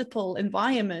multiple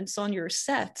environments on your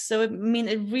set. So, I mean,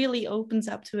 it really opens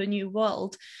up to a new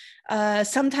world.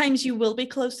 Sometimes you will be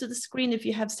close to the screen if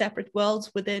you have separate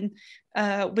worlds within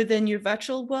your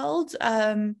virtual world.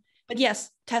 But yes,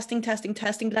 testing.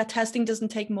 That testing doesn't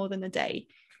take more than a day.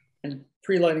 And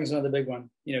pre-lighting is another big one.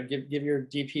 Give your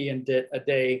DP and DIT a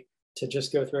day to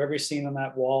just go through every scene on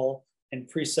that wall and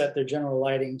preset their general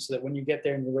lighting, so that when you get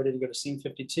there and you're ready to go to scene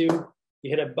 52, you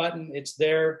hit a button, it's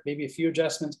there, maybe a few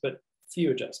adjustments, but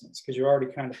few adjustments, because you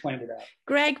already kind of planned it out.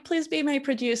 Greg, please be my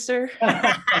producer.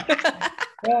 Yeah,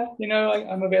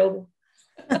 I'm available.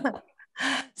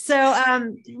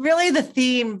 So really the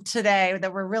theme today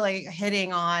that we're really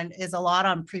hitting on is a lot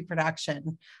on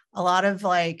pre-production, a lot of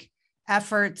like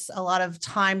efforts, a lot of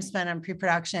time spent on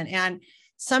pre-production. And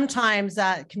sometimes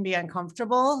that can be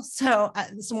uncomfortable. So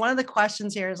one of the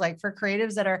questions here is like, for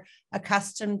creatives that are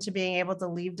accustomed to being able to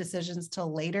leave decisions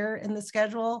till later in the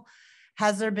schedule,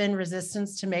 has there been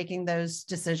resistance to making those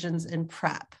decisions in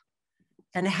prep?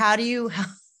 And how do you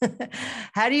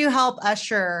help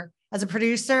usher as a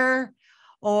producer,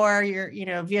 or your,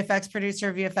 VFX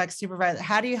producer, VFX supervisor?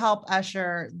 How do you help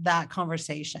usher that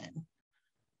conversation?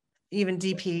 Even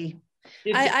DP.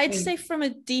 I'd say from a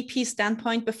DP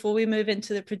standpoint, before we move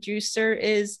into the producer,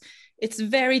 is it's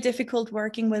very difficult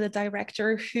working with a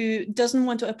director who doesn't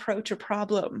want to approach a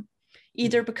problem,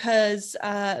 either because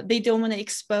they don't want to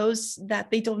expose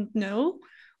that they don't know,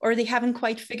 or they haven't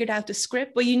quite figured out the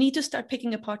script. But you need to start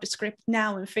picking apart the script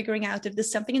now and figuring out if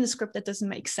there's something in the script that doesn't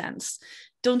make sense.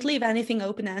 Don't leave anything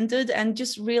open-ended, and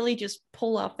just really just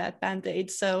pull off that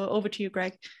Band-Aid. So over to you,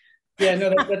 Greg. Yeah,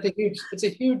 no, it's a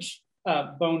huge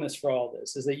bonus for all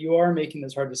this, is that you are making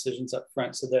those hard decisions up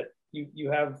front so that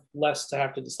you have less to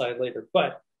have to decide later.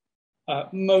 But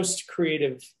most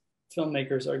creative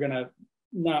filmmakers are going to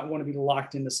not want to be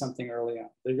locked into something early on.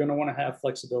 They're going to want to have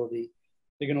flexibility.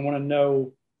 They're going to want to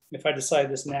know, if I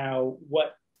decide this now,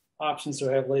 what options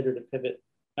do I have later to pivot?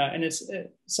 And it's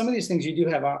some of these things you do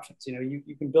have options. You know,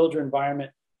 you can build your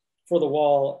environment for the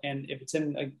wall, and if it's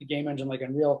in a game engine like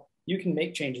Unreal, you can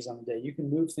make changes on the day. You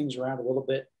can move things around a little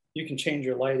bit. You can change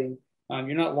your lighting.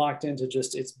 You're not locked into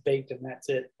just it's baked and that's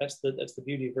it. That's the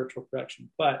beauty of virtual production.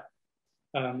 But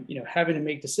you know, having to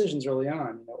make decisions early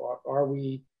on. You know, are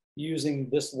we using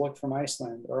this look from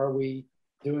Iceland, or are we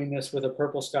doing this with a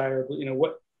purple sky, or you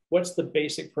know, what's the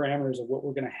basic parameters of what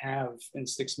we're going to have in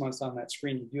 6 months on that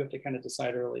screen? You do have to kind of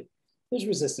decide early. There's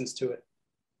resistance to it.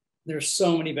 There's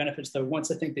so many benefits, though.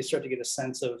 Once I think they start to get a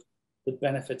sense of the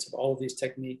benefits of all of these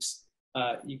techniques,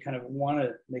 you kind of want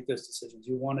to make those decisions.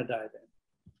 You want to dive in.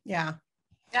 Yeah.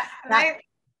 Yeah.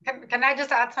 Can I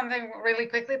just add something really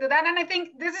quickly to that? And I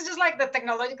think this is just like the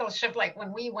technological shift, like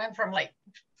when we went from like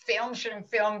shooting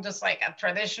film, just like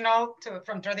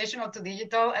from traditional to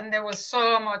digital, and there was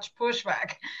so much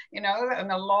pushback, you know,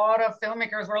 and a lot of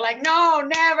filmmakers were like, no,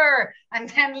 never. And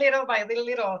then little by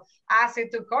little, as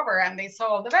it took over and they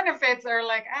saw the benefits, they're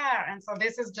like, and so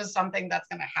this is just something that's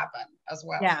going to happen as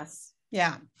well. Yes.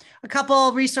 Yeah. A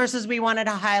couple resources we wanted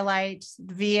to highlight.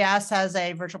 VS has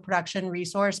a virtual production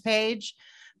resource page.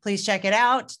 Please check it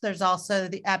out. There's also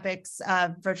the Epic's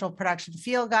virtual production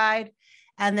field guide.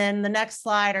 And then the next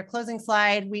slide, our closing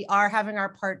slide, we are having our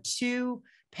part 2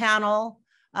 panel,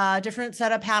 different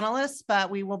set of panelists, but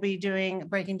we will be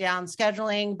breaking down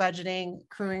scheduling, budgeting,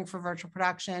 crewing for virtual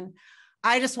production.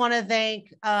 I just want to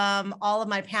thank all of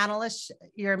my panelists.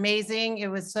 You're amazing. It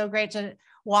was so great to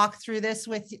walk through this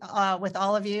with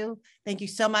all of you. Thank you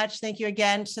so much. Thank you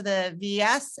again to the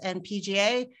VS and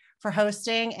PGA for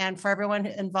hosting, and for everyone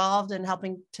involved in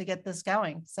helping to get this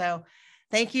going. So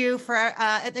thank you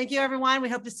everyone. We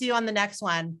hope to see you on the next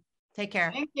one. Take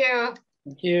care. Thank you.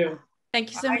 Thank you. Thank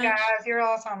you so Bye, much. guys. You're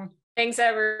awesome. Thanks,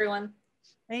 everyone.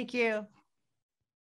 Thank you.